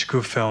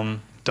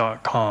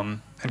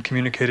 ushikufilm.com, and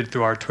communicated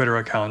through our Twitter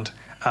account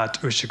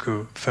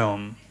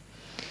 @ushikufilm.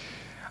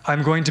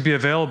 I'm going to be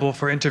available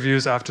for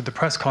interviews after the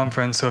press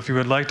conference, so if you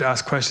would like to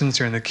ask questions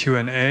during the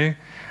Q&A,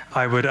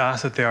 I would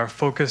ask that they are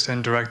focused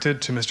and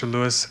directed to Mr.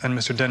 Lewis and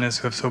Mr. Dennis,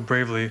 who have so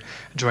bravely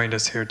joined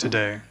us here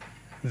today.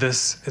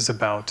 This is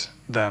about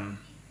them.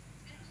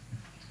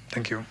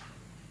 Thank you.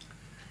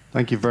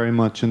 Thank you very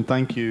much, and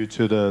thank you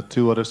to the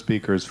two other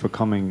speakers for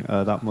coming.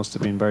 That must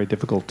have been very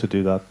difficult to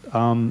do that.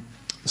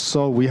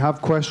 So we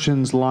have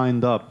questions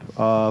lined up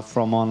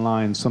from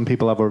online. Some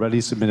people have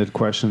already submitted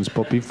questions,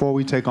 but before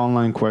we take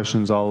online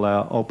questions, I'll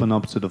open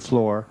up to the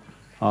floor.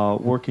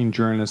 Working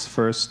journalists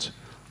first,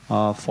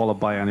 followed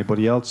by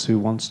anybody else who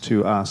wants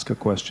to ask a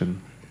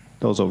question.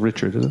 Those are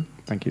Richard, is it?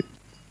 Thank you.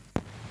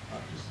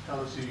 Just tell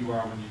us who you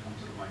are when you come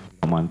to the mic.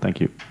 Come on, thank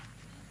you.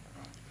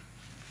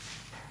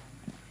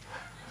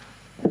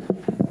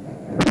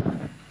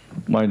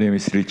 My name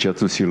is Richard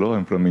Susilo.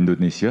 I'm from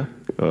Indonesia.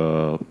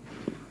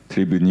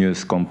 Tribune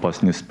News,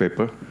 Kompas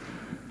newspaper.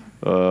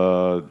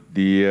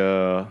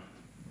 The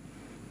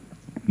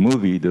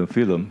movie, the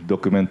film,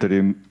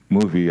 documentary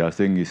movie, I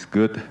think is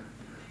good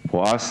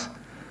for us.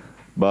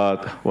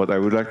 But what I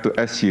would like to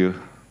ask you,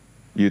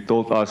 you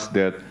told us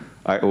that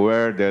I'm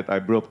aware that I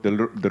broke the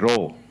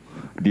rule.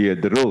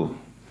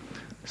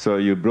 So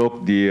you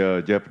broke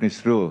the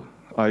Japanese rule.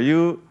 Are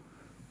you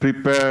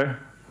prepared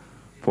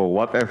for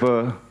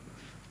whatever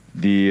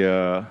the,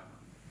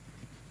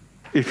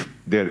 if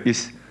there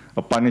is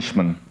a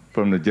punishment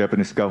from the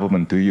Japanese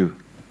government to you?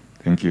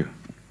 Thank you.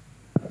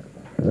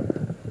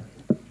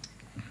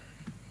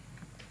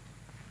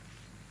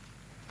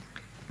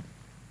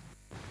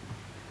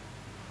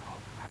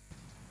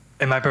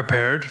 Am I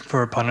prepared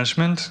for a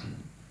punishment?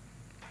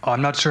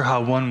 I'm not sure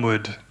how one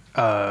would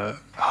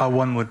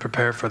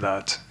prepare for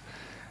that.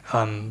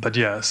 But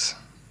yes,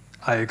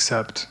 I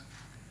accept.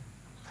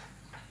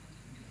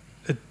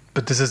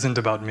 But this isn't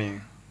about me.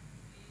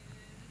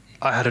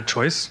 I had a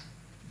choice.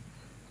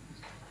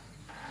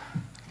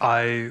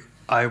 I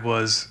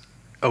was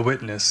a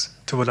witness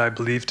to what I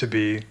believe to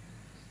be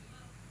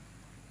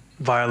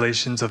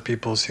violations of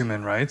people's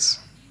human rights,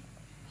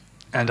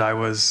 and I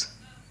was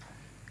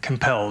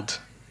compelled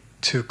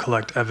to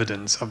collect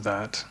evidence of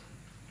that.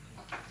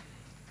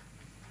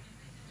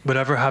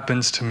 Whatever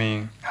happens to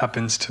me,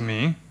 happens to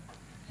me,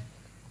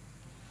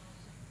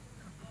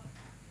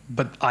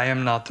 but I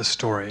am not the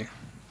story.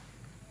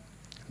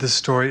 This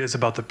story is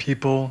about the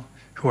people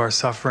who are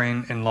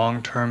suffering in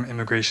long-term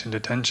immigration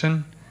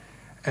detention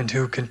and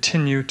who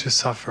continue to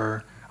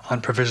suffer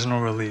on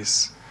provisional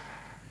release.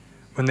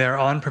 When they are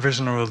on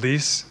provisional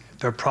release,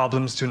 their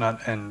problems do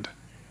not end.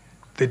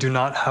 They do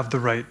not have the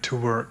right to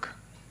work.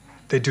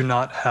 They do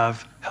not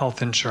have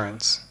health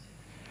insurance.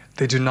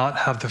 They do not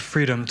have the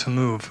freedom to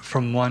move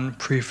from one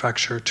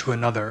prefecture to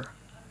another.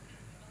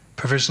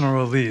 Provisional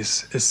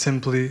release is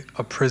simply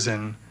a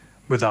prison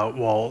without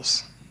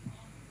walls.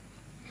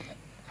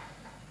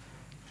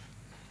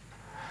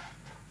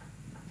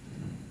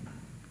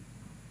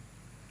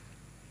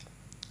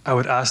 I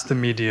would ask the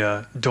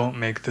media, don't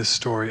make this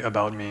story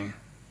about me.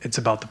 It's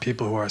about the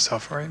people who are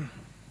suffering.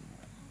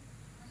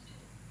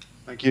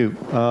 Thank you.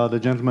 The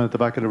gentleman at the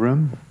back of the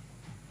room.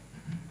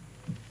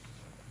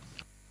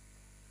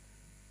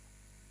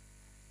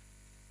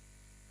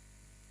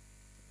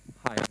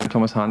 Hi, I'm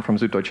Thomas Hahn from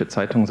Süddeutsche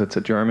Zeitung. That's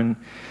a German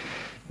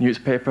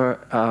newspaper.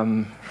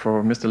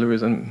 For Mr.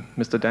 Lewis and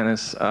Mr.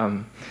 Dennis,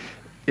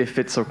 if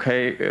it's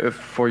okay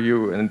for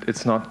you and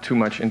it's not too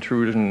much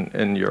intrusion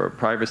in your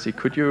privacy,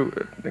 could you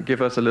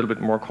give us a little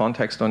bit more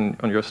context on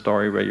your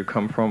story, where you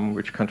come from,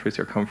 which countries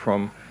you come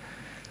from,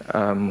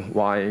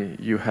 why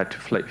you had to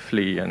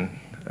flee and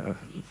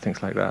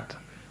things like that?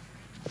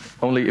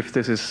 Only if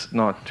this is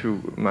not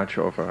too much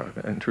of an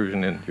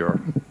intrusion in your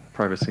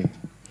privacy.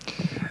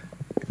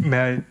 May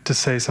I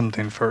just say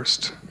something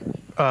first?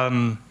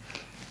 When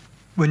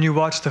you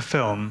watch the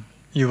film,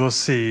 you will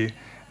see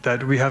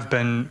that we have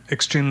been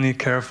extremely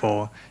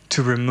careful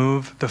to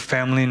remove the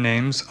family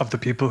names of the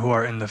people who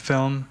are in the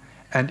film,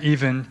 and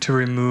even to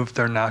remove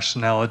their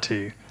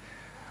nationality.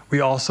 We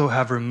also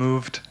have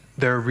removed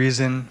their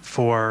reason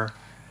for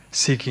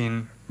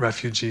seeking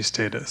refugee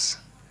status.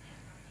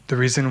 The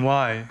reason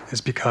why is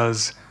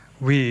because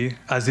we,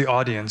 as the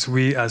audience,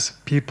 we as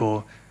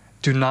people,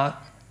 do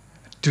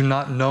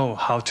not know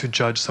how to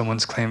judge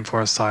someone's claim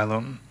for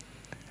asylum.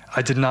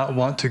 I did not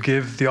want to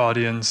give the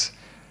audience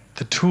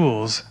the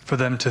tools for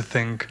them to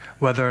think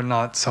whether or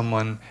not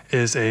someone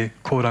is a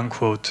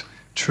quote-unquote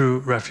true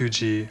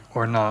refugee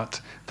or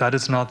not. That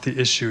is not the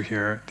issue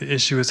here. The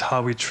issue is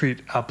how we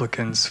treat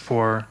applicants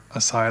for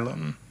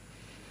asylum.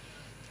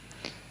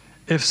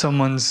 If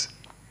someone's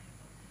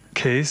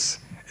case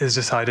is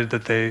decided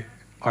that they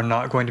are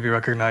not going to be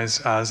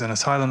recognized as an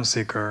asylum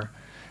seeker,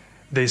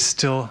 they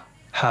still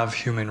have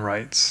human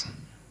rights.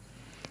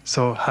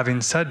 So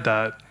having said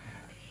that,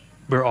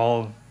 we're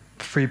all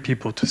free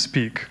people to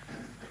speak.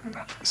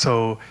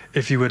 So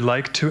if you would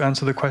like to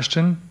answer the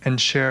question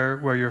and share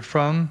where you're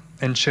from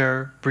and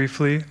share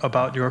briefly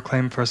about your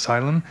claim for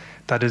asylum,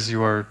 that is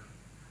your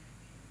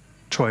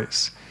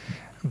choice.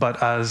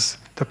 But as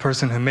the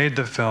person who made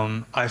the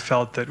film, I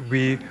felt that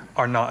we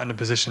are not in a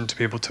position to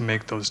be able to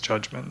make those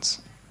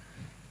judgments.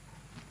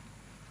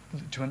 Do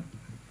you want?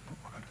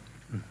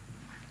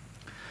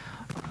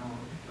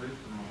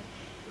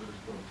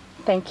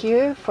 Thank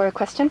you for a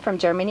question from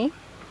Germany.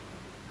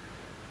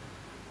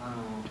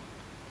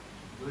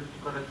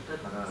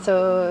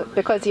 So,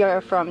 because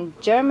you're from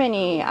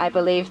Germany, I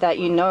believe that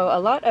you know a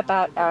lot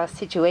about our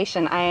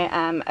situation. I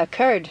am a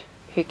Kurd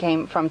who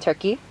came from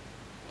Turkey.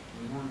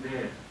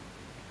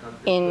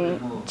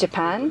 In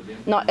Japan,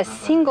 not a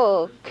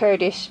single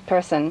Kurdish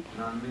person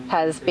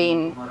has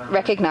been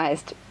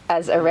recognized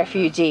as a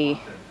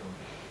refugee.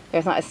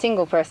 There's not a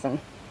single person,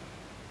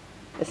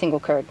 a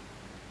single Kurd.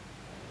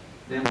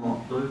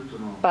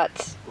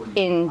 But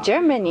in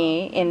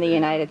Germany, in the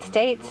United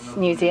States,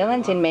 New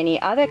Zealand, in many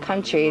other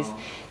countries,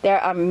 there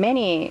are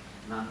many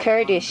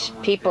Kurdish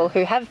people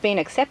who have been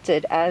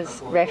accepted as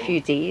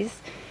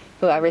refugees,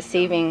 who are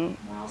receiving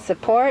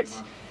support,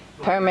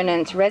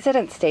 permanent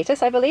resident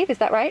status, I believe. Is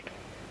that right?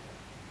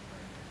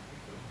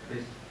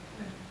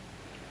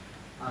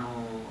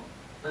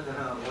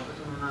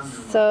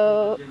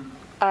 So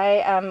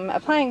I am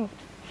applying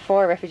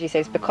for refugee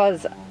status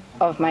because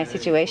of my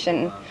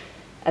situation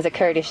as a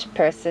Kurdish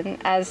person.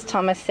 As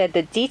Thomas said,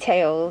 the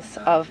details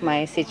of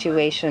my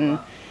situation,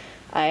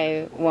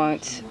 I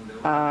won't.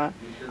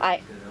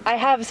 I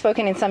have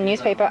spoken in some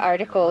newspaper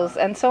articles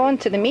and so on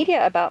to the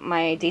media about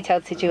my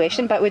detailed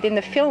situation, but within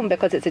the film,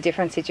 because it's a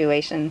different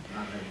situation,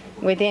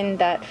 within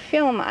that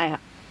film,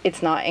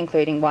 it's not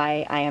including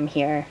why I am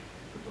here.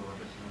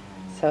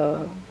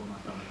 So,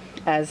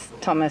 as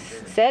Thomas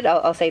said,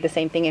 I'll say the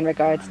same thing in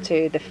regards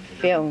to the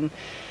film.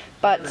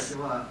 But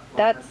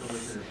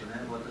that's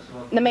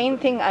the main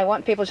thing I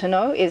want people to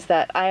know, is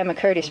that I am a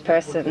Kurdish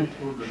person.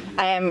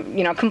 I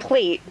am,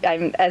 complete.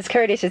 I'm as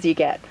Kurdish as you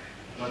get.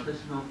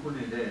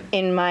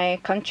 In my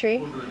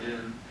country,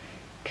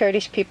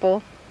 Kurdish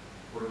people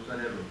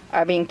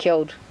are being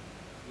killed.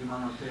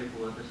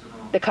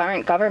 The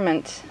current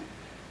government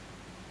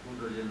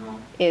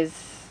is...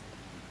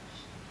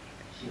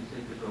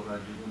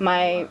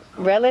 My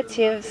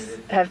relatives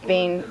have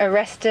been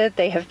arrested,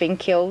 they have been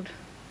killed,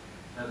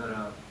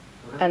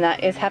 and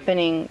that is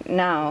happening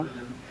now.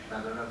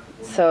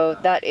 So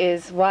that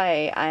is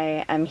why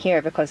I am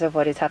here, because of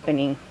what is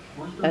happening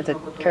as a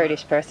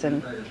Kurdish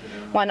person.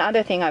 One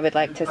other thing I would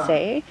like to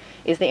say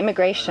is the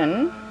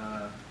immigration.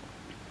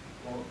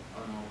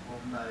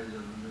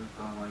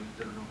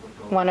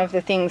 One of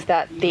the things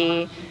that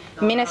the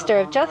Minister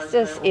of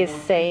Justice is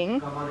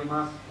saying,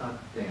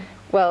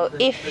 well,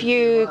 if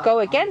you go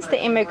against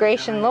the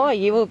immigration law,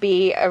 you will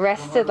be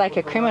arrested like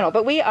a criminal.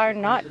 But we are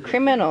not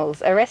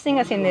criminals. Arresting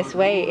us in this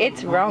way,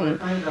 it's wrong.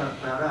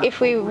 If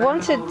we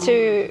wanted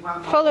to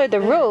follow the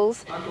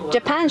rules,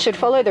 Japan should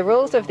follow the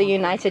rules of the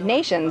United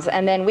Nations,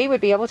 and then we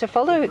would be able to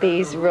follow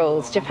these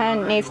rules.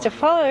 Japan needs to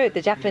follow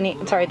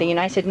the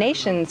United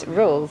Nations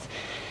rules.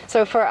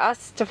 So for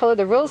us to follow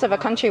the rules of a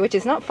country which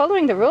is not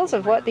following the rules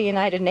of what the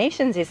United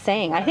Nations is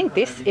saying, I think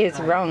this is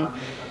wrong.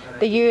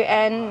 The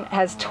UN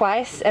has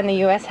twice, and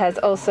the US has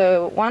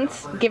also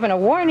once given a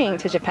warning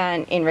to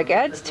Japan in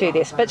regards to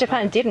this, but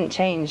Japan didn't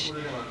change.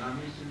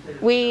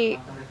 We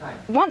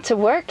want to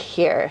work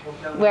here.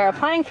 We're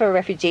applying for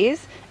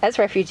refugees, as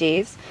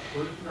refugees,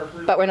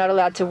 but we're not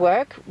allowed to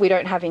work. We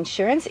don't have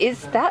insurance.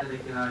 Is that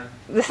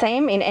the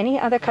same in any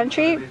other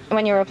country?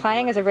 When you're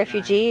applying as a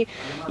refugee,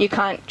 you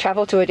can't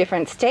travel to a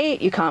different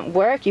state, you can't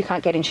work, you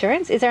can't get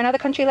insurance. Is there another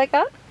country like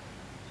that?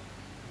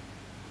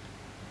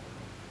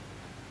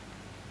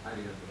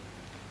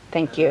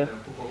 Thank you.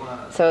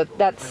 So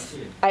that's,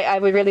 I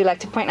would really like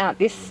to point out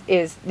this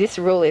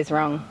rule is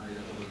wrong.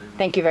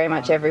 Thank you very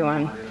much,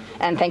 everyone.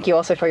 And thank you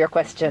also for your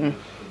question.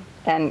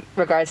 And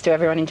regards to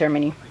everyone in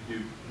Germany.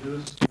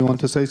 Do you want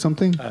to say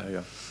something?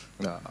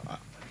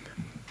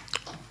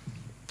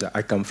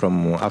 I come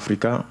from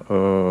Africa,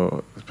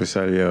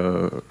 especially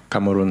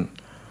Cameroon.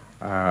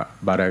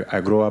 But I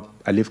grew up,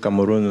 I live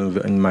Cameroon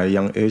in my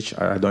young age.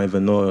 I don't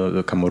even know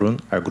the Cameroon.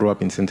 I grew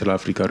up in Central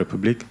African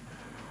Republic.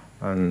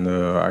 And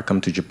I come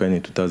to Japan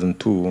in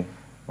 2002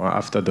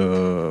 after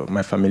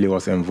my family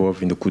was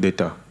involved in the coup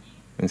d'etat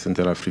in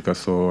Central Africa.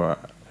 So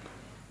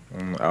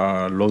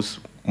I lost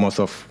most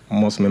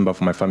members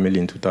of my family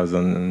in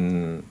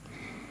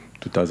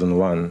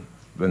 2001.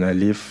 When I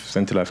left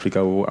Central Africa,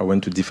 I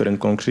went to different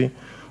countries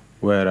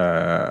where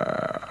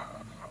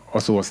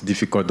also was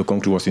difficult. The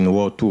country was in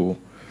war too.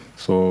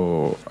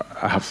 So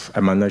I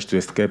managed to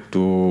escape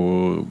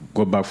to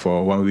go back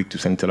for 1 week to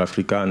Central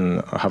Africa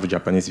and have a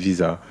Japanese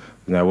visa.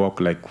 And I worked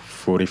like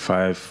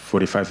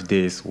 45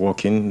 days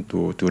walking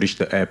to reach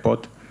the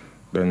airport.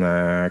 Then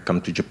I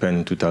come to Japan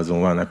in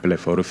 2001. I applied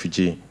for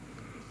refugee.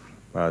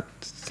 But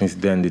since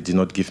then, they did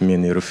not give me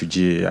any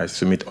refugee. I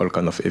submit all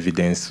kind of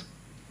evidence.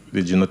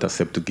 They did not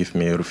accept to give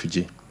me a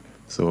refugee.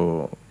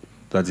 So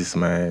that is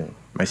my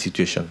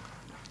situation.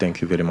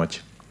 Thank you very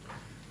much.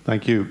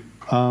 Thank you.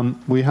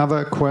 We have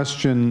a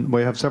question.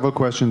 We have several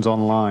questions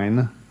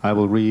online. I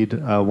will read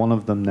one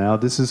of them now.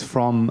 This is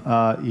from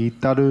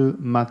Itaru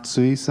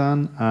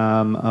Matsui-san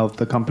of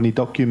the company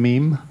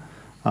DocuMeme.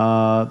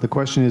 The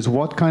question is,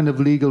 what kind of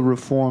legal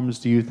reforms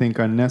do you think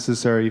are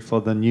necessary for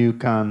the new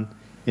CAN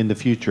in the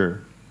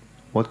future?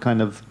 What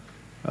kind of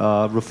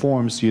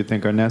reforms do you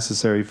think are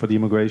necessary for the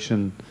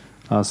immigration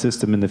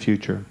system in the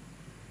future?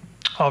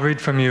 I'll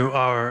read from you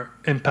our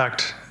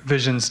impact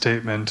vision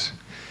statement.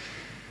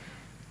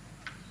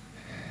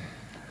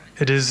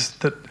 It is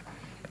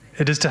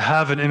to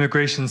have an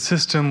immigration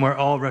system where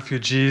all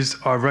refugees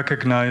are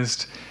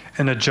recognized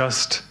in a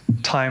just,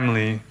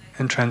 timely,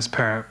 and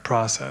transparent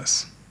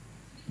process.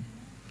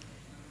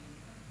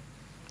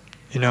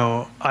 You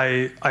know,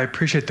 I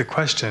appreciate the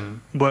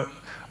question. What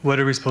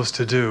are we supposed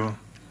to do?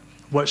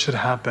 What should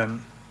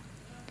happen?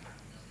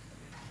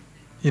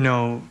 You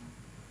know,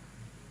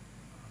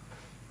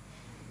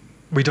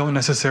 we don't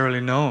necessarily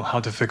know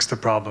how to fix the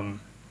problem.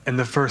 And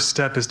the first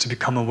step is to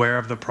become aware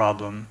of the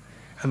problem.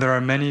 And there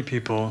are many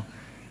people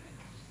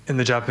in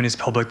the Japanese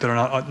public that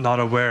are not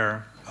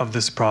aware of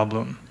this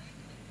problem.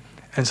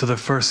 And so the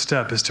first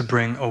step is to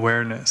bring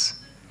awareness,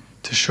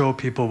 to show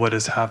people what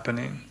is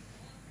happening,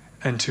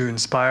 and to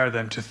inspire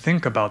them to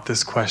think about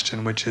this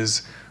question, which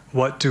is,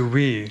 what do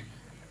we,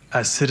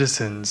 as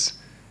citizens,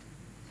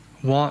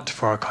 want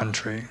for our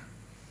country?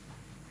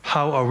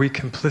 How are we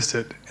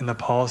complicit in the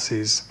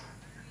policies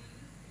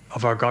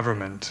of our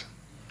government?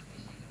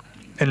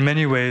 In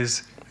many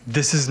ways,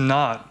 this is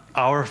not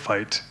our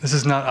fight. This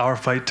is not our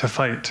fight to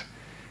fight.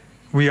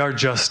 We are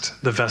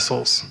just the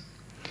vessels.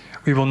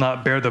 We will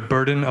not bear the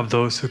burden of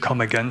those who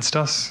come against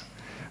us,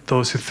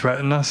 those who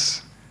threaten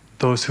us,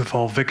 those who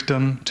fall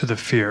victim to the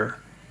fear.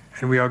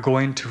 And we are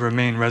going to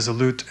remain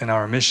resolute in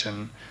our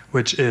mission,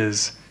 which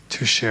is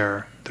to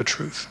share the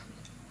truth.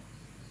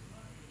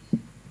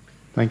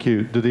 Thank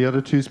you. Do the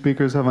other two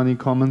speakers have any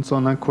comments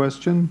on that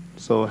question?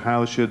 So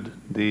how should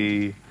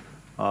the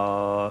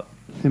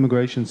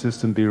immigration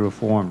system be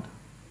reformed?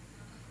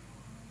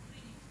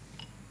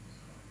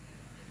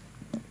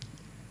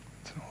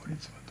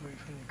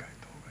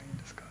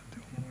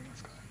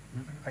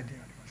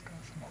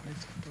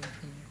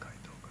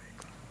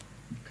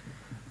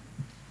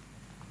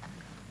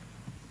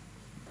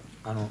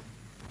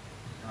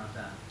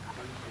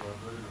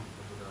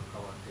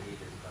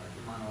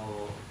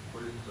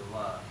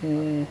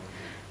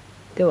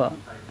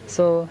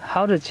 So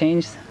how to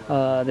change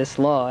this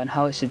law and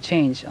how it should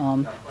change?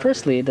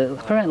 Firstly, the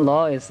current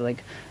law is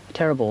like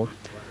terrible.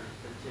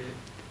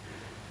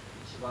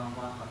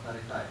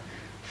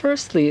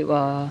 Firstly,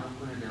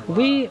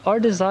 our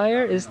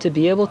desire is to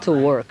be able to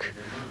work.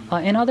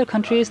 In other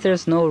countries,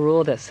 there's no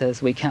rule that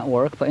says we can't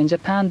work, but in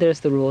Japan, there's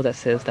the rule that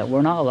says that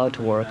we're not allowed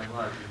to work.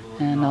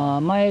 And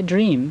my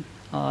dream,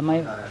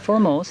 my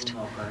foremost,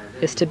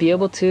 is to be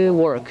able to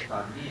work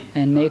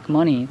and make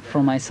money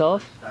for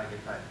myself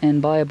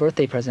and buy a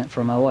birthday present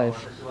for my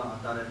wife.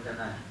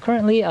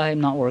 Currently, I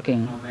am not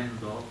working,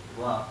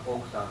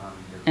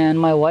 and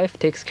my wife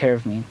takes care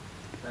of me.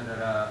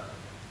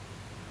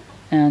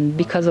 And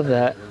because of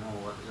that,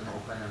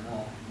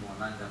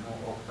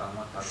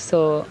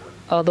 so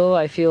although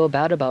I feel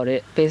bad about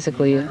it,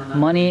 basically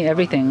money,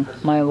 everything,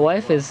 my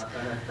wife is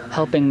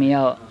helping me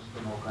out.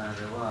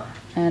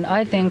 And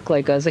I think,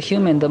 like, as a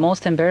human, the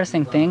most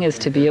embarrassing thing is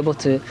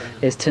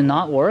to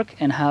not work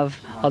and have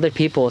other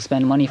people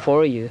spend money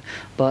for you.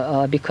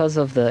 But because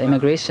of the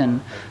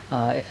immigration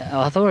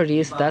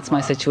authorities, that's my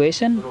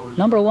situation.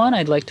 Number one,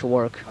 I'd like to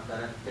work.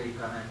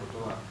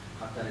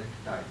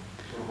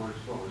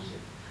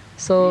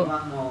 So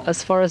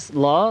as far as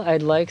law,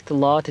 I'd like the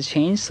law to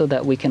change so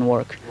that we can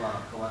work.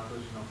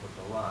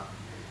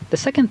 The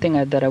second thing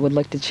that I would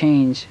like to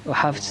change,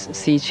 or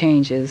see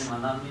change, is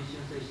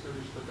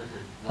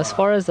as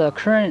far as the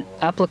current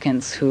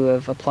applicants who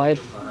have applied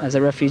as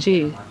a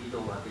refugee,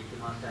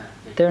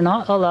 they're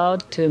not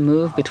allowed to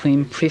move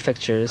between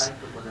prefectures,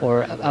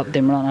 or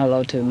they're not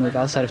allowed to move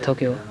outside of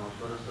Tokyo.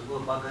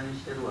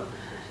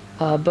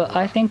 But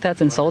I think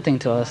that's insulting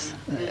to us.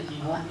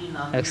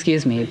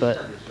 Excuse me, but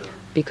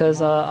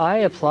because I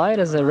applied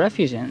as a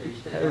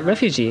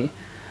refugee,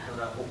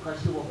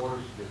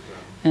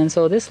 and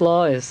so this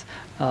law is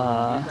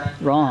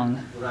wrong.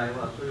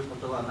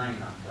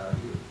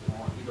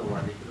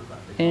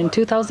 In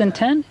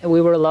 2010, we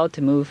were allowed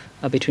to move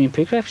between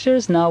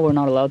prefectures. Now we're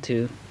not allowed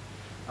to.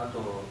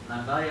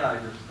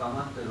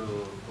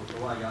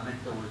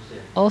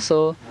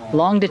 Also,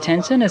 long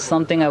detention is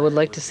something I would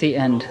like to see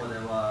end.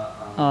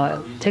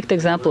 Take the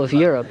example of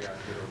Europe.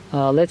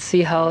 Let's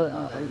see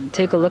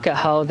take a look at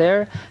how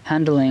they're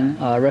handling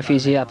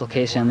refugee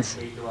applications.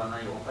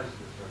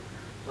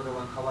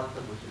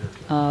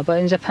 But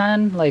in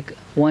Japan, like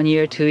 1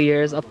 year, 2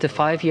 years, up to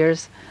 5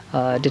 years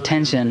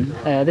detention.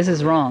 This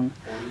is wrong.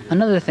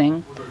 Another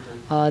thing,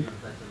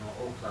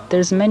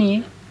 there's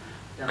many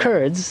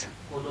Kurds,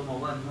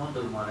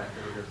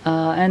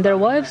 and their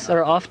wives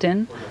are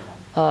often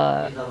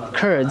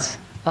Kurds,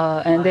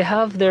 and they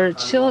have their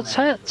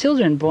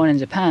children born in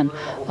Japan,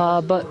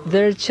 but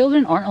their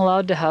children aren't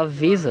allowed to have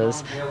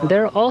visas.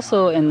 They're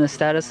also in the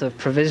status of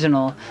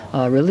provisional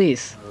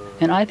release,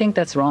 and I think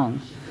that's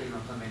wrong.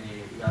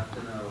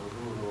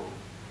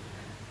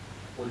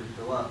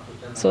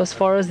 So as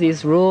far as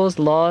these rules,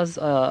 laws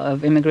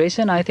of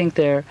immigration, I think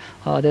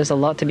there's a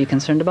lot to be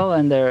concerned about,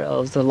 and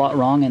there's a lot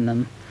wrong in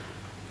them.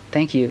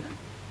 Thank you.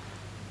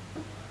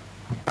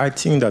 I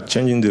think that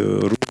changing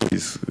the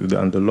rules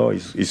and the law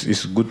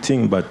is a good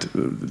thing, but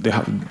they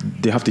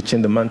have to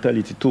change the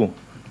mentality too,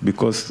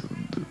 because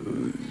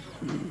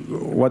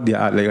what they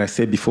are, like I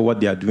said before, what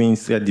they are doing,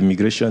 said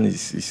immigration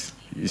is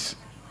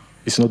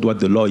not what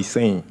the law is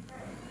saying.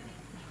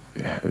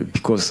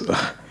 Because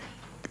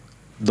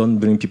don't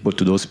bring people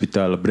to the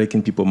hospital,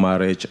 breaking people's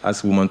marriage,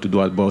 ask women to do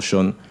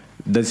abortion.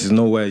 This is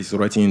nowhere is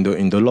writing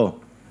in the law.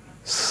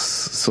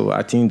 So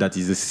I think that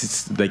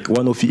is like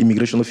one of the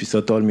immigration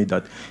officer told me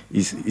that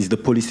is the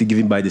policy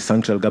given by the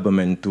central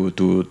government to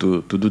do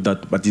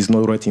that, but it's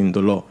not writing in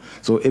the law.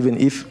 So even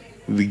if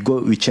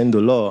we change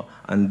the law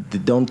and they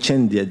don't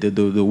change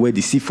the way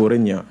they see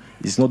foreigner,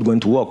 it's not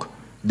going to work.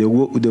 They're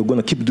going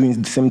to keep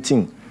doing the same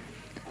thing.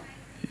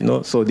 You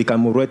know, so they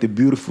can write a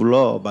beautiful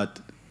law,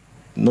 but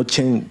not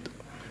change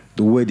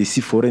the way they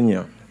see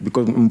foreigner.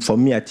 Because for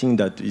me, I think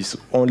that it's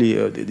only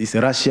it's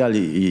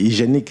racially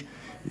hygienic.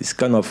 It's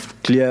kind of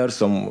clear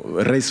some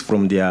race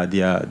from their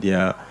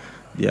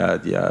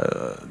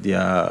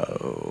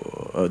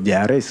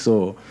race.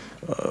 So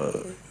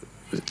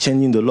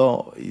changing the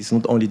law is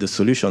not only the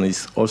solution;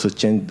 it's also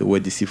change the way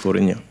they see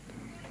foreigner.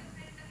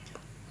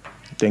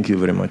 Thank you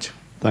very much.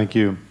 Thank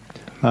you.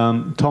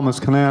 Thomas,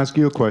 can I ask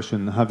you a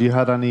question? Have you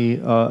had any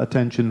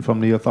attention from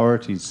the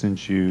authorities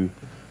since you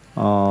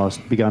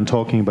began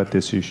talking about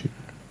this issue?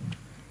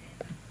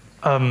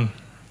 I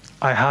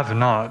have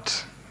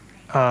not.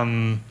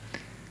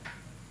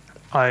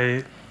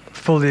 I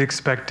fully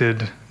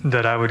expected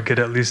that I would get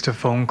at least a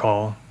phone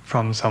call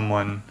from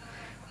someone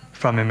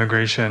from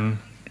immigration.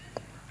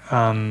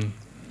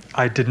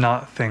 I did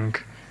not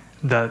think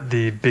that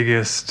the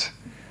biggest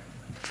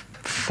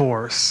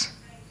force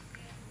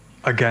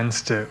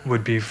against it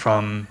would be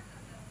from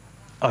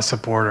a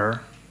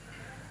supporter.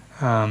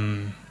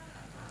 And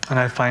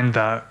I find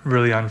that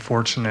really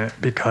unfortunate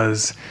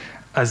because,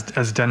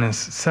 as Dennis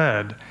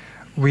said,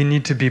 we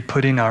need to be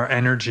putting our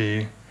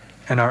energy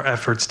and our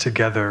efforts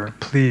together.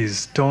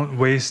 Please don't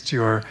waste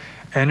your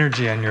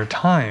energy and your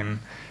time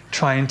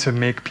trying to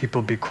make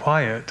people be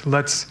quiet.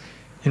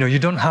 You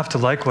don't have to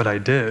like what I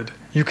did.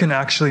 You can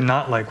actually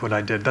not like what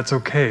I did. That's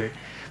okay.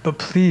 But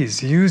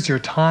please use your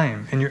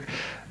time.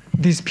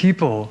 These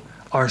people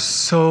are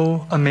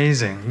so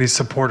amazing, these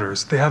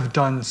supporters. They have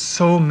done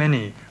so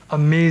many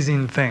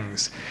amazing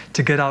things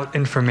to get out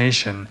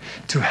information,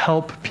 to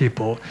help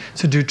people,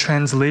 to do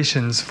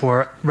translations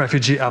for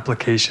refugee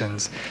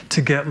applications,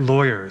 to get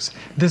lawyers.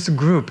 This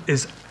group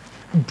is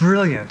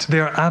brilliant. They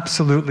are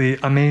absolutely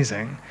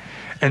amazing.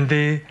 And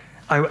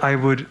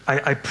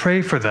I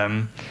pray for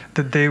them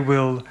that they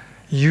will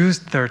use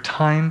their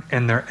time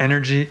and their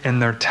energy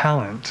and their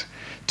talent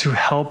to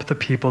help the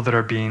people that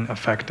are being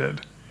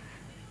affected.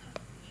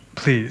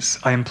 Please,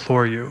 I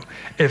implore you,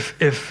 if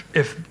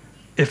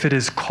it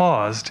is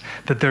caused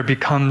that there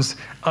becomes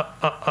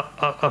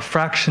a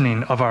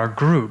fractioning of our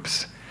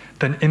groups,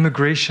 then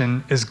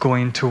immigration is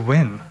going to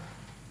win.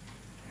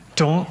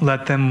 Don't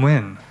let them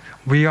win.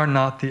 We are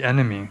not the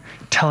enemy.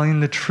 Telling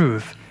the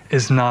truth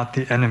is not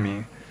the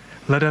enemy.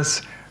 Let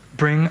us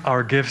bring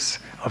our gifts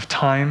of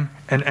time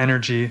and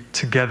energy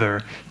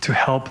together to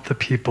help the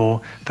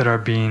people that are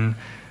being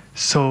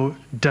so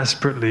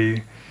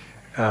desperately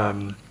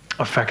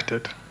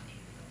affected.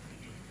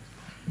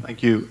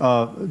 Thank you.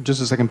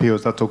 Just a second, Pio,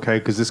 if that's okay,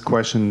 because this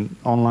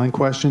online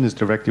question, is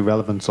directly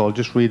relevant. So I'll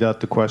just read out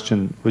the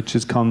question, which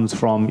comes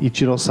from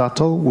Ichiro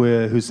Sato,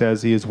 who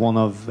says he is one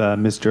of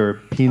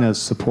Mr.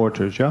 Pina's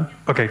supporters, yeah?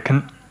 Okay,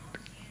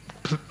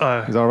 is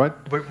that all right?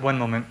 Wait 1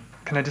 moment.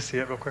 Can I just see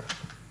it real quick?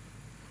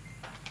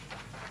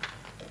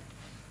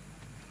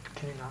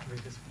 Can you not read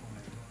his full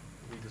name?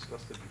 We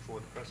discussed it before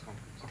the press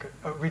conference. Okay,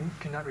 we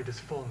cannot read his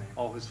full name.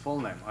 Oh, his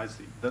full name, I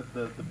see.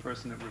 The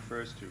person it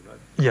refers to, right?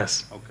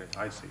 Yes. Okay,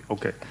 I see.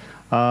 Okay.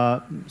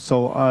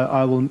 So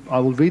I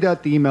will read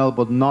out the email,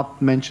 but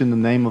not mention the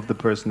name of the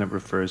person it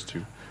refers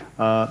to.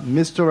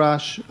 Mr.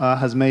 Ash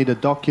has made a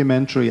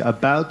documentary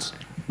about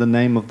the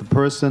name of the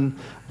person,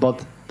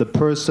 but the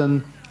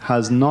person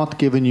has not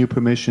given you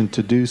permission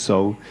to do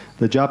so.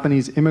 The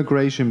Japanese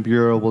Immigration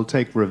Bureau will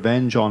take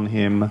revenge on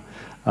him.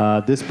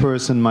 This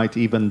person might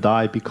even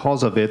die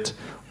because of it.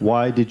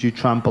 Why did you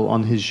trample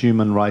on his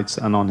human rights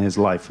and on his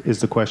life? Is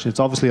the question. It's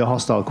obviously a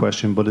hostile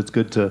question, but it's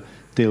good to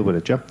deal with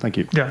it. Yeah, thank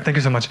you. Yeah, thank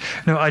you so much.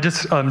 No, I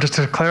just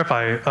to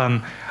clarify,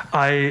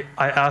 I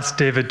asked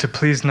David to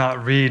please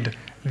not read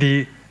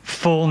the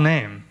full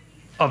name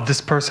of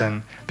this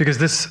person, because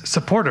this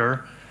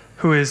supporter,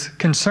 who is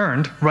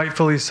concerned,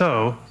 rightfully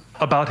so,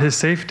 about his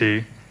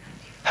safety,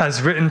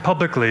 has written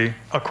publicly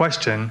a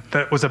question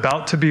that was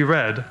about to be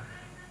read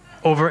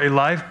over a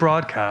live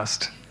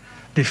broadcast,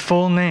 the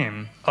full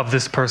name of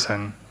this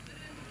person.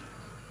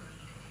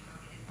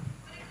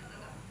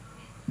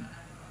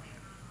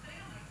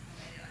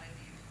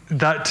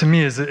 That to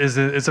me is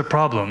a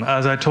problem.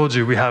 As I told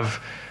you, we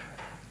have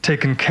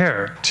taken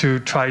care to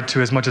try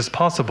to, as much as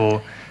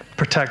possible,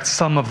 protect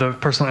some of the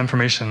personal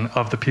information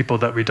of the people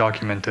that we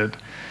documented.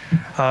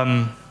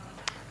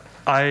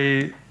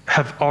 I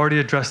have already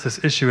addressed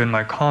this issue in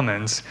my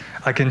comments.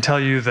 I can tell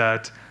you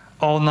that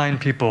all 9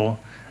 people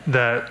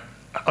that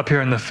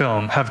appear in the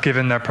film have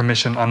given their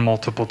permission on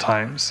multiple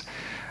times.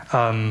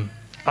 I'm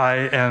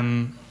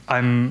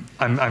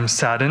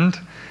saddened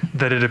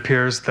that it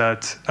appears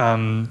that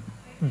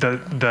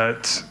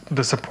that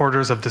the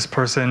supporters of this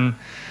person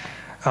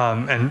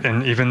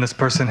and even this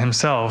person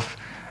himself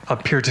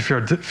appear to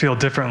feel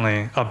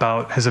differently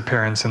about his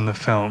appearance in the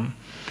film.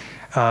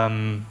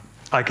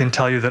 I can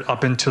tell you that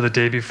up until the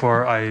day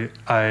before I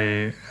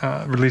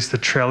released the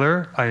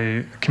trailer,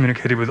 I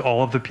communicated with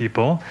all of the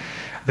people.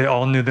 They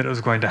all knew that it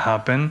was going to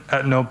happen.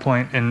 At no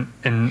point in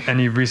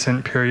any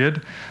recent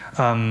period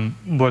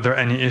were there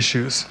any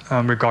issues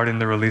regarding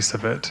the release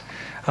of it.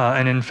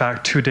 And in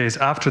fact, 2 days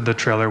after the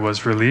trailer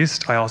was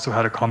released, I also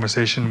had a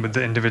conversation with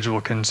the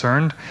individual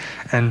concerned,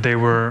 and they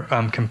were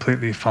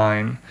completely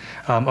fine.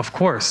 Of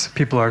course,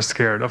 people are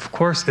scared. Of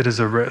course, it is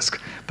a risk.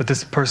 But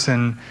this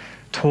person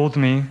told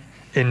me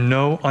in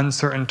no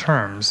uncertain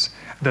terms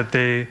that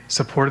they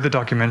supported the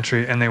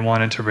documentary and they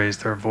wanted to raise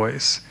their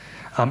voice.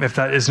 If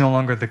that is no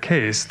longer the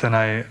case, then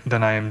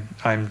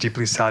I'm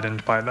deeply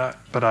saddened by that.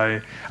 But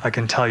I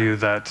can tell you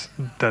that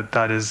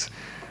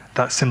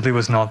simply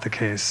was not the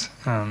case.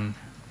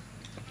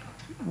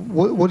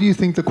 What do you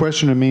think the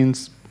questioner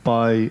means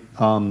by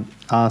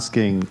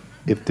asking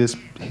if this?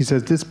 He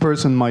says this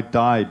person might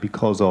die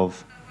because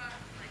of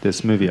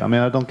this movie. I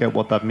mean, I don't get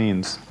what that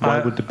means. Why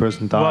would the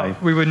person die? Well,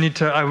 we would need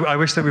to. I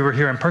wish that we were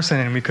here in person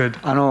and we could.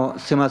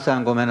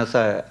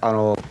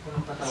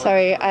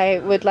 Sorry, I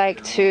would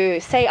like to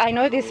say I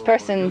know this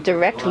person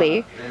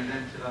directly,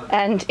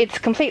 and it's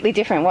completely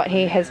different what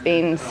he has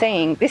been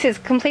saying. This is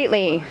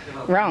completely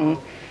wrong.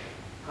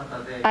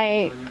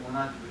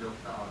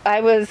 I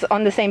was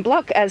on the same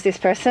block as this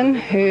person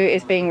who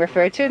is being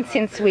referred to, and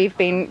since we've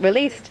been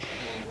released,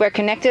 we're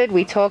connected,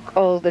 we talk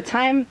all the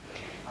time,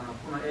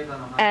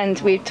 and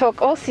we've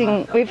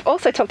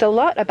also talked a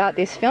lot about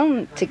this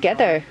film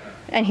together,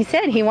 and he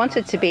said he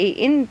wanted to be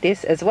in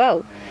this as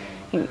well.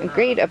 He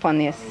agreed upon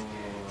this.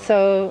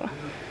 So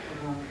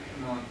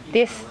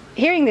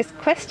hearing this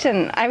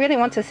question, I really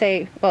want to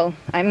say, well,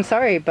 I'm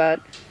sorry, but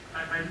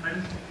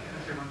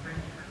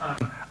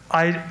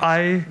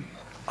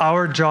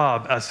our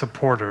job as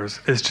supporters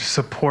is to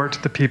support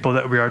the people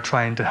that we are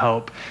trying to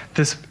help.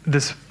 This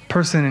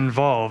person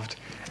involved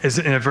is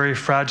in a very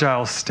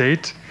fragile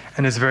state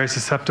and is very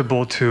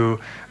susceptible to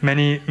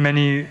many,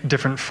 many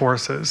different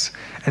forces.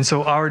 And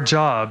so our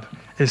job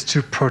is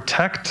to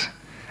protect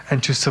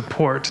and to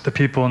support the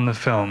people in the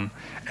film.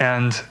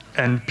 And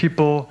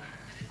people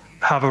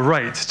have a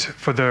right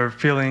for their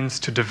feelings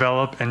to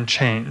develop and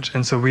change.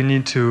 And so we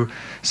need to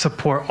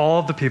support all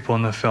of the people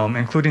in the film,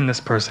 including this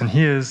person.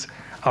 He is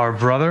our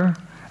brother,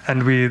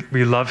 and we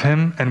love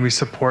him, and we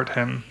support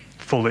him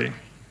fully.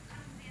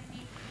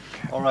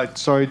 All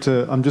right,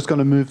 I'm just going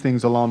to move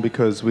things along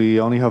because we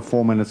only have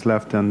 4 minutes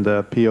left, and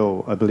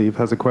Pio, I believe,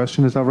 has a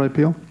question. Is that right,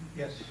 Pio?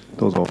 Yes.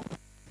 Those all.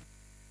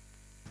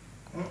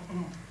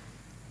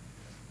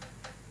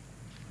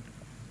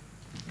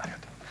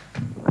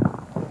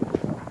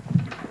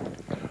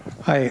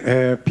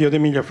 Hi, Pio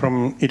D'Emilia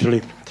from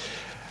Italy.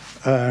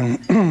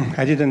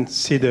 I didn't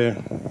see the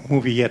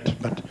movie yet,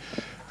 but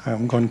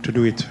I'm going to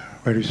do it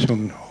very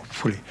soon,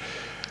 hopefully.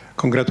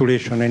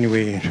 Congratulations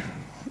anyway,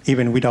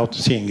 even without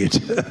seeing it.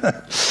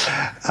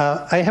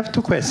 I have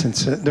two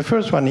questions. The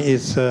first one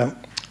is,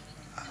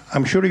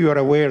 I'm sure you are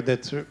aware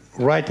that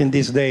right in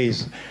these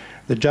days,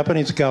 the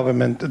Japanese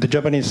government, the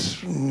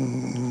Japanese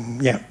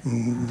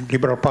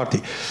Liberal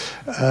Party,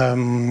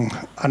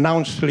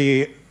 announced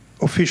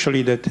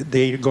officially that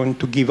they're going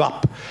to give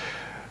up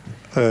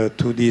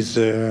to this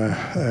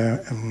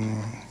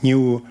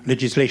new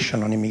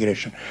legislation on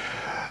immigration.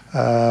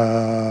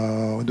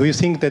 Do you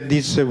think that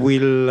this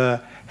will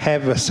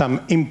have some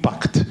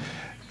impact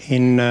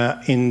in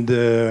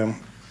the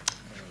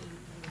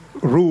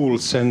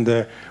rules and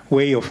the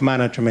way of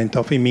management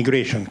of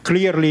immigration?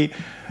 Clearly,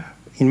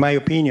 in my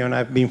opinion,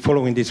 I've been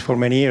following this for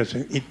many years.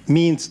 It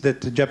means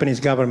that the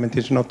Japanese government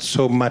is not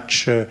so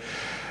much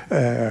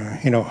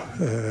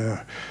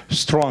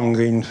strong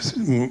in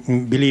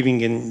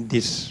believing in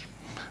this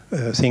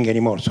thing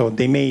anymore. So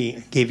they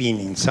may give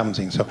in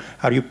something. So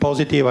are you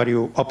positive? Are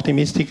you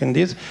optimistic in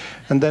this?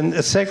 And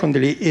then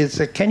secondly,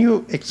 can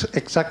you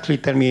exactly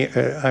tell me,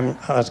 I'm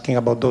asking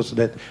about those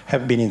that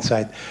have been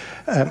inside,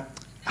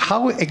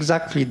 how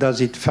exactly does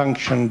it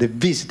function, the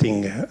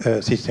visiting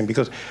system?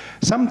 Because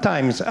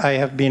sometimes I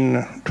have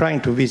been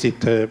trying to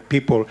visit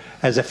people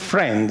as a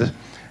friend,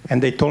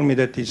 and they told me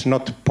that it's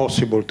not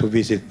possible to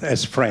visit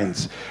as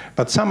friends.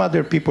 But some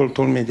other people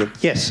told me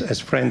that yes, as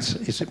friends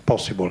is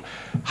possible.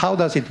 How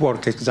does it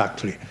work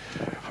exactly?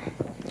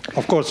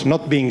 Of course,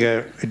 not being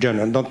a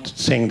journalist, not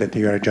saying that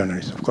you are a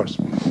journalist, of course.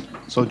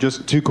 So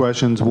just two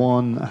questions.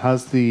 One,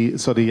 has the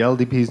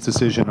LDP's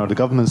decision or the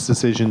government's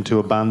decision to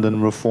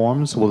abandon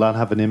reforms, will that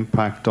have an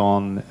impact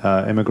on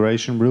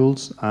immigration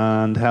rules?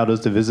 And how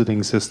does the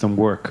visiting system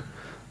work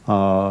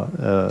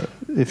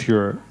if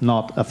you're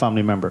not a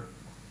family member?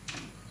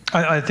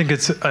 I think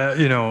it's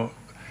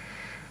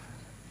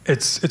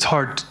it's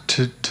hard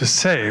to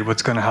say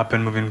what's going to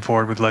happen moving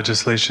forward with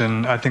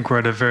legislation. I think we're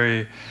at a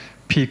very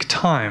peak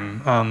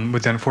time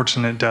with the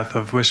unfortunate death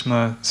of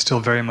Wishma still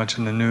very much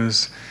in the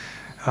news,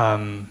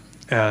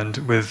 and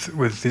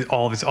with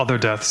all these other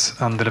deaths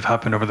that have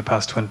happened over the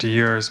past 20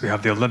 years. We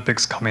have the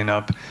Olympics coming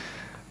up.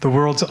 The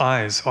world's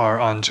eyes are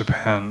on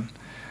Japan.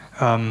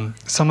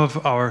 Some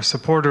of our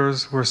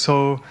supporters were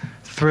so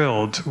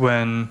thrilled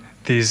when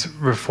these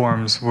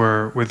reforms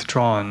were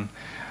withdrawn.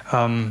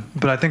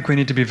 But I think we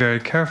need to be very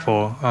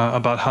careful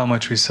about how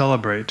much we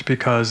celebrate,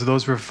 because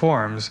those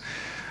reforms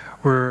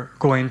were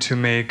going to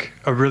make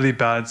a really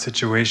bad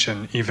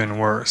situation even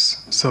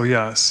worse. So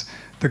yes,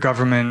 the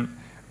government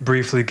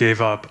briefly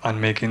gave up on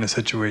making the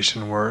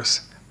situation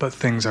worse, but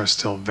things are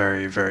still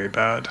very, very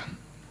bad.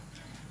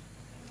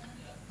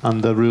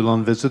 And the rule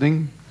on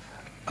visiting?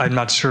 I'm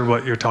not sure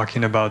what you're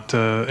talking about.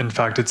 In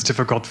fact, it's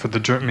difficult for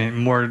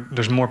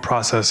there's more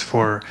process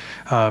for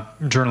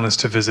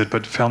journalists to visit,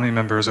 but family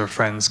members or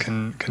friends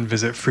can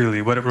visit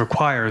freely. What it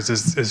requires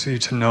is you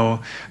to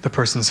know the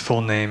person's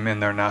full name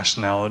and their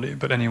nationality.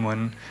 But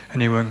anyone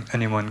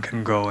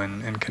can go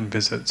and can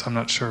visit. So I'm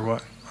not sure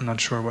what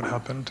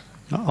happened.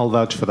 I'll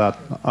vouch for that.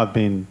 I've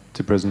been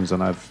to prisons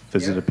and I've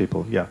visited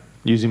people. Yeah,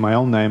 using my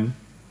own name.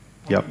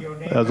 Yep.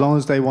 As long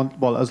as they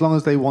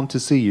want to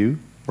see you.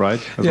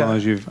 Right, as long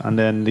as and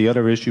then the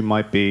other issue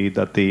might be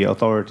that the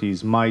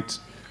authorities might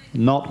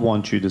not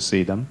want you to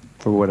see them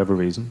for whatever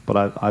reason,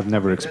 but I've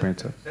never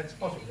experienced it. That's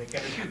possible. They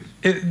can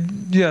refuse.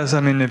 Yes,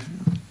 I mean, if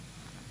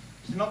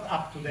it's not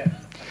up to them.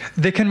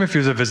 They can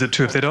refuse a visit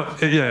too if they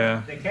don't.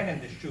 Yeah. They can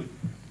and they should.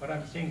 But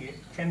I'm saying,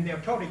 can the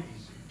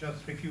authorities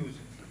just refuse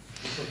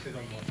because they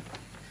don't want it?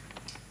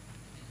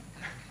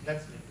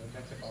 That's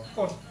about. Of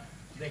course,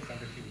 they can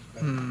refuse.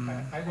 But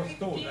I was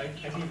told. I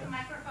didn't.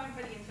 Microphone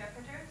for the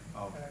interpreters.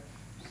 Oh.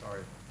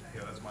 Sorry.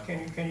 Yeah, that's my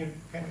Can you?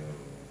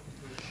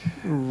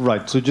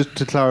 Right. So just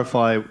to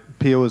clarify,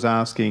 Pio is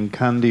asking: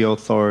 can the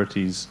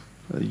authorities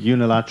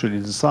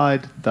unilaterally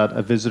decide that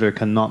a visitor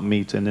cannot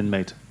meet an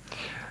inmate,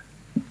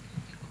 a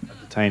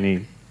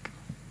detainee?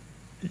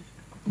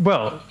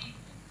 Well,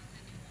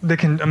 they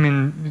can. I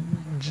mean,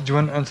 do you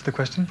want to answer the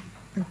question?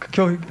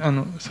 今日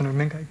その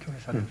面会拒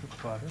否されるこ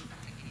とある？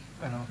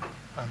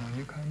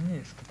入管に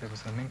例えば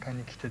その面会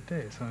に来て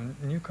て、その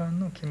入管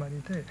の決ま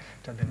りで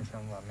じゃあデニさ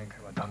んは面会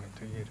はダメ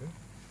と言える？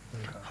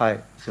はい、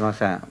すみま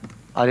せん。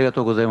ありが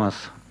とうございま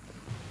す。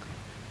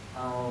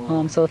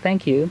So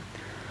thank you.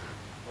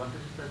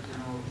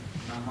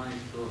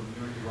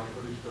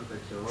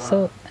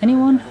 So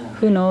anyone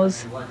who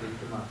knows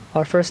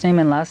our first name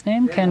and last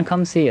name can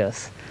come see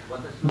us.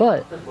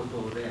 But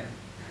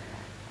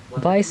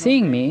by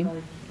seeing me,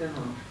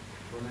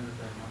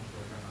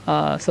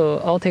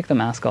 so I'll take the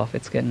mask off,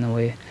 it's getting in the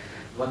way.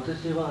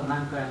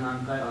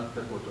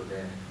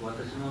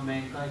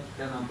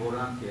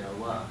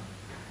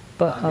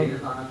 But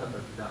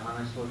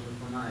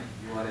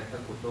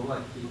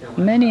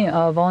many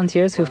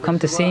volunteers who've come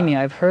to see me,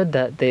 I've heard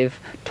that they've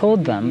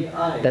told them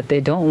that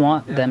they don't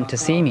want them to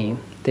see me.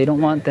 They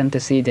don't want them to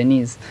see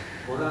Denise.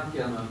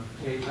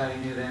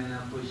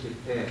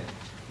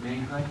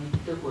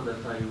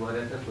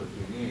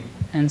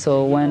 And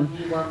so when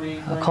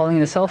calling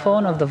the cell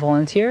phone of the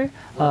volunteer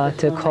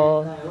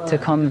to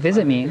come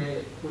visit me,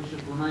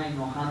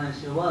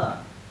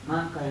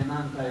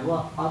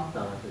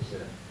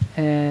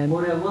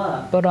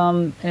 but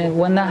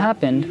when that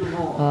happened,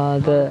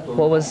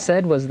 what was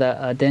said was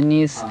that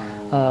Denise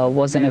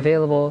wasn't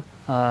available,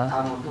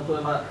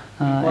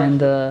 and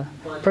the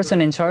person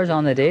in charge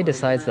on the day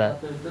decides that.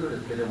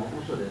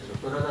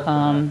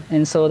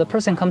 And so the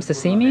person comes to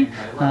see me,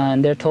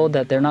 and they're told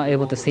that they're not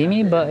able to see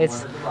me, but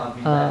it's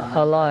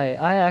a lie.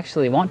 I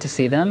actually want to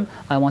see them.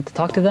 I want to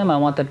talk to them. I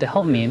want them to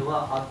help me.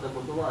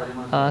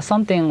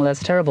 Something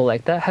less terrible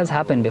like that has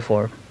happened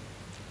before.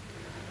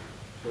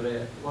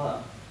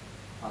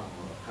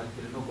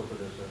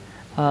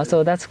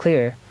 So that's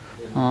clear.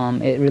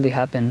 It really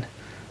happened.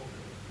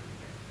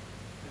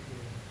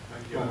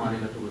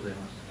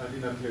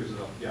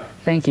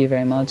 Thank you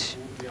very much.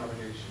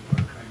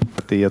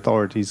 The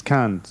authorities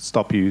can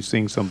stop you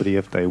seeing somebody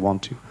if they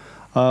want to.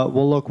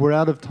 Well, look, we're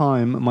out of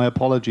time. My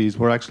apologies.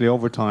 We're actually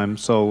over time.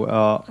 So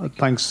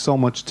thanks so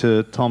much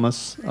to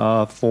Thomas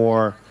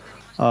for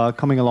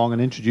coming along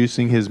and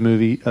introducing his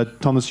movie.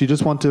 Thomas, you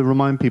just want to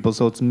remind people,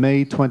 so it's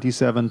May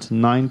 27th,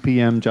 9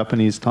 p.m.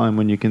 Japanese time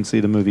when you can see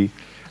the movie.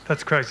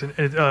 That's correct.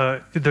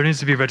 There needs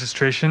to be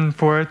registration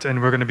for it,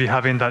 and we're going to be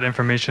having that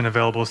information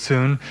available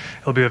soon.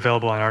 It'll be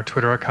available on our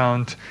Twitter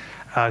account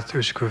at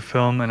Ushiku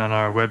Film and on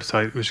our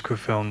website,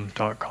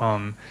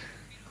 ushikufilm.com.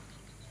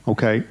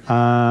 Okay,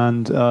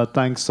 and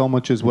thanks so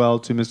much as well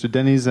to Mr.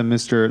 Dennis and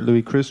Mr.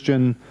 Louis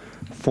Christian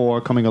for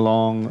coming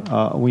along.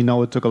 We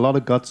know it took a lot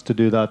of guts to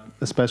do that,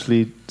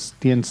 especially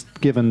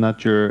given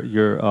that your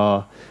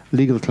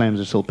legal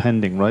claims are still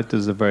pending, right? This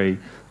is a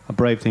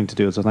brave thing to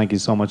do, so thank you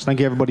so much. Thank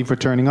you everybody for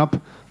turning up.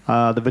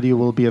 The video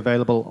will be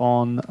available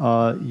on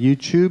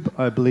YouTube,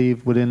 I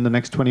believe, within the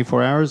next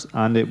 24 hours,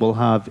 and it will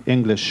have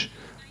English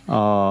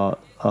or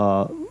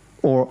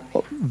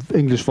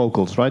English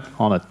vocals, right,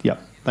 on it. Yeah.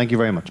 Thank you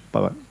very much.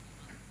 Bye-bye.